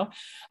silliness?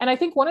 And I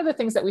think one of the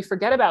things that we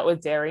forget about with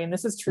dairy, and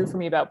this is true for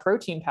me about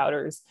protein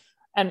powders,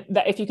 and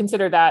that if you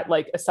consider that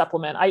like a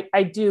supplement,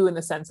 I do in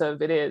the sense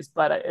of it is,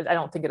 but I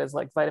don't think it is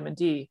like vitamin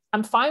D.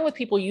 I'm fine with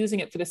people using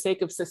it for the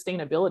sake of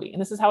sustainability.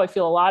 And this is how I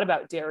feel a lot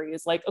about dairy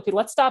is like, okay,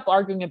 let's stop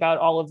arguing about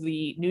all of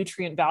the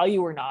nutrient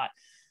value or not.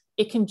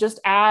 It can just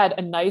add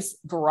a nice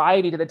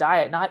variety to the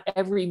diet. Not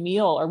every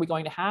meal are we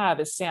going to have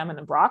is salmon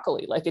and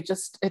broccoli. Like it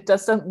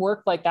doesn't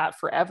work like that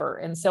forever.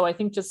 And so I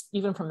think just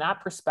even from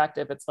that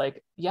perspective, it's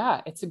like,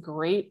 it's a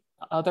great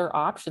other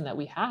option that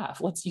we have.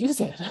 Let's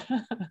use it.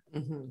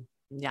 Mm-hmm.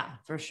 Yeah,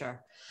 for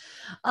sure.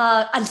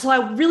 And so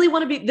I really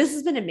want to this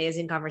has been an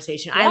amazing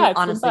conversation. Yeah, I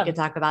honestly could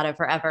talk about it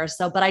forever.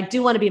 But I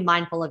do want to be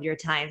mindful of your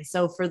time.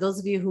 So for those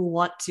of you who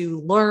want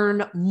to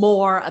learn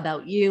more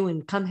about you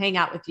and come hang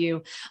out with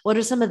you, what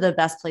are some of the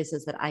best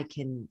places that I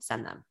can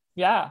send them?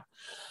 Yeah.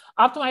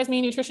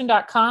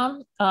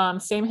 OptimizeMeNutrition.com.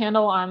 Same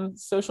handle on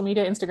social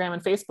media, Instagram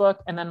and Facebook.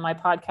 And then my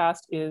podcast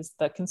is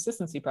The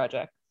Consistency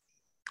Project.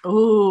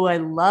 Oh, I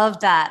love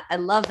that. I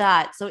love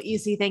that. So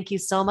Isi, thank you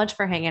so much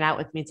for hanging out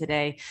with me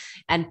today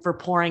and for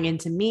pouring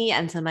into me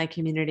and to my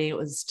community. It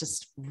was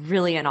just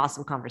really an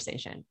awesome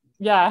conversation.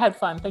 Yeah, I had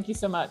fun. Thank you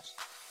so much.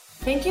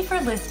 Thank you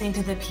for listening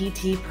to the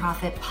PT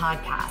Profit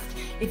Podcast.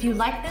 If you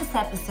like this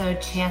episode,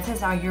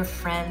 chances are your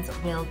friends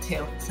will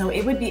too. So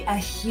it would be a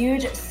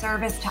huge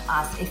service to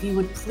us if you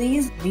would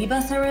please leave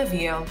us a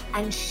review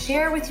and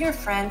share with your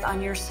friends on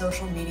your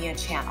social media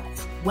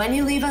channels. When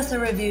you leave us a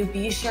review,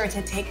 be sure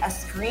to take a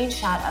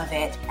screenshot of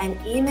it and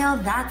email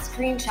that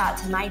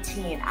screenshot to my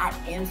team at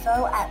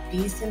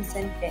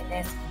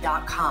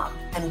info@bsimpsonfitness.com.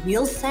 And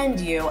we'll send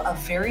you a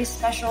very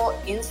special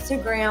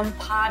Instagram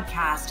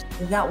podcast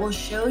that will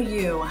show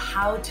you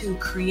how to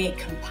create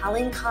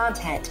compelling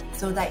content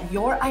so that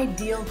your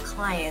ideal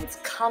clients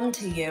come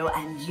to you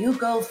and you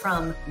go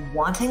from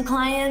wanting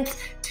clients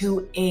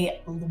to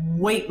a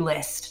wait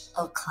list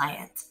of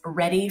clients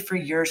ready for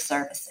your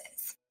services.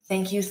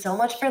 Thank you so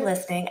much for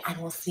listening, and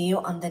we'll see you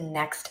on the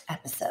next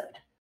episode.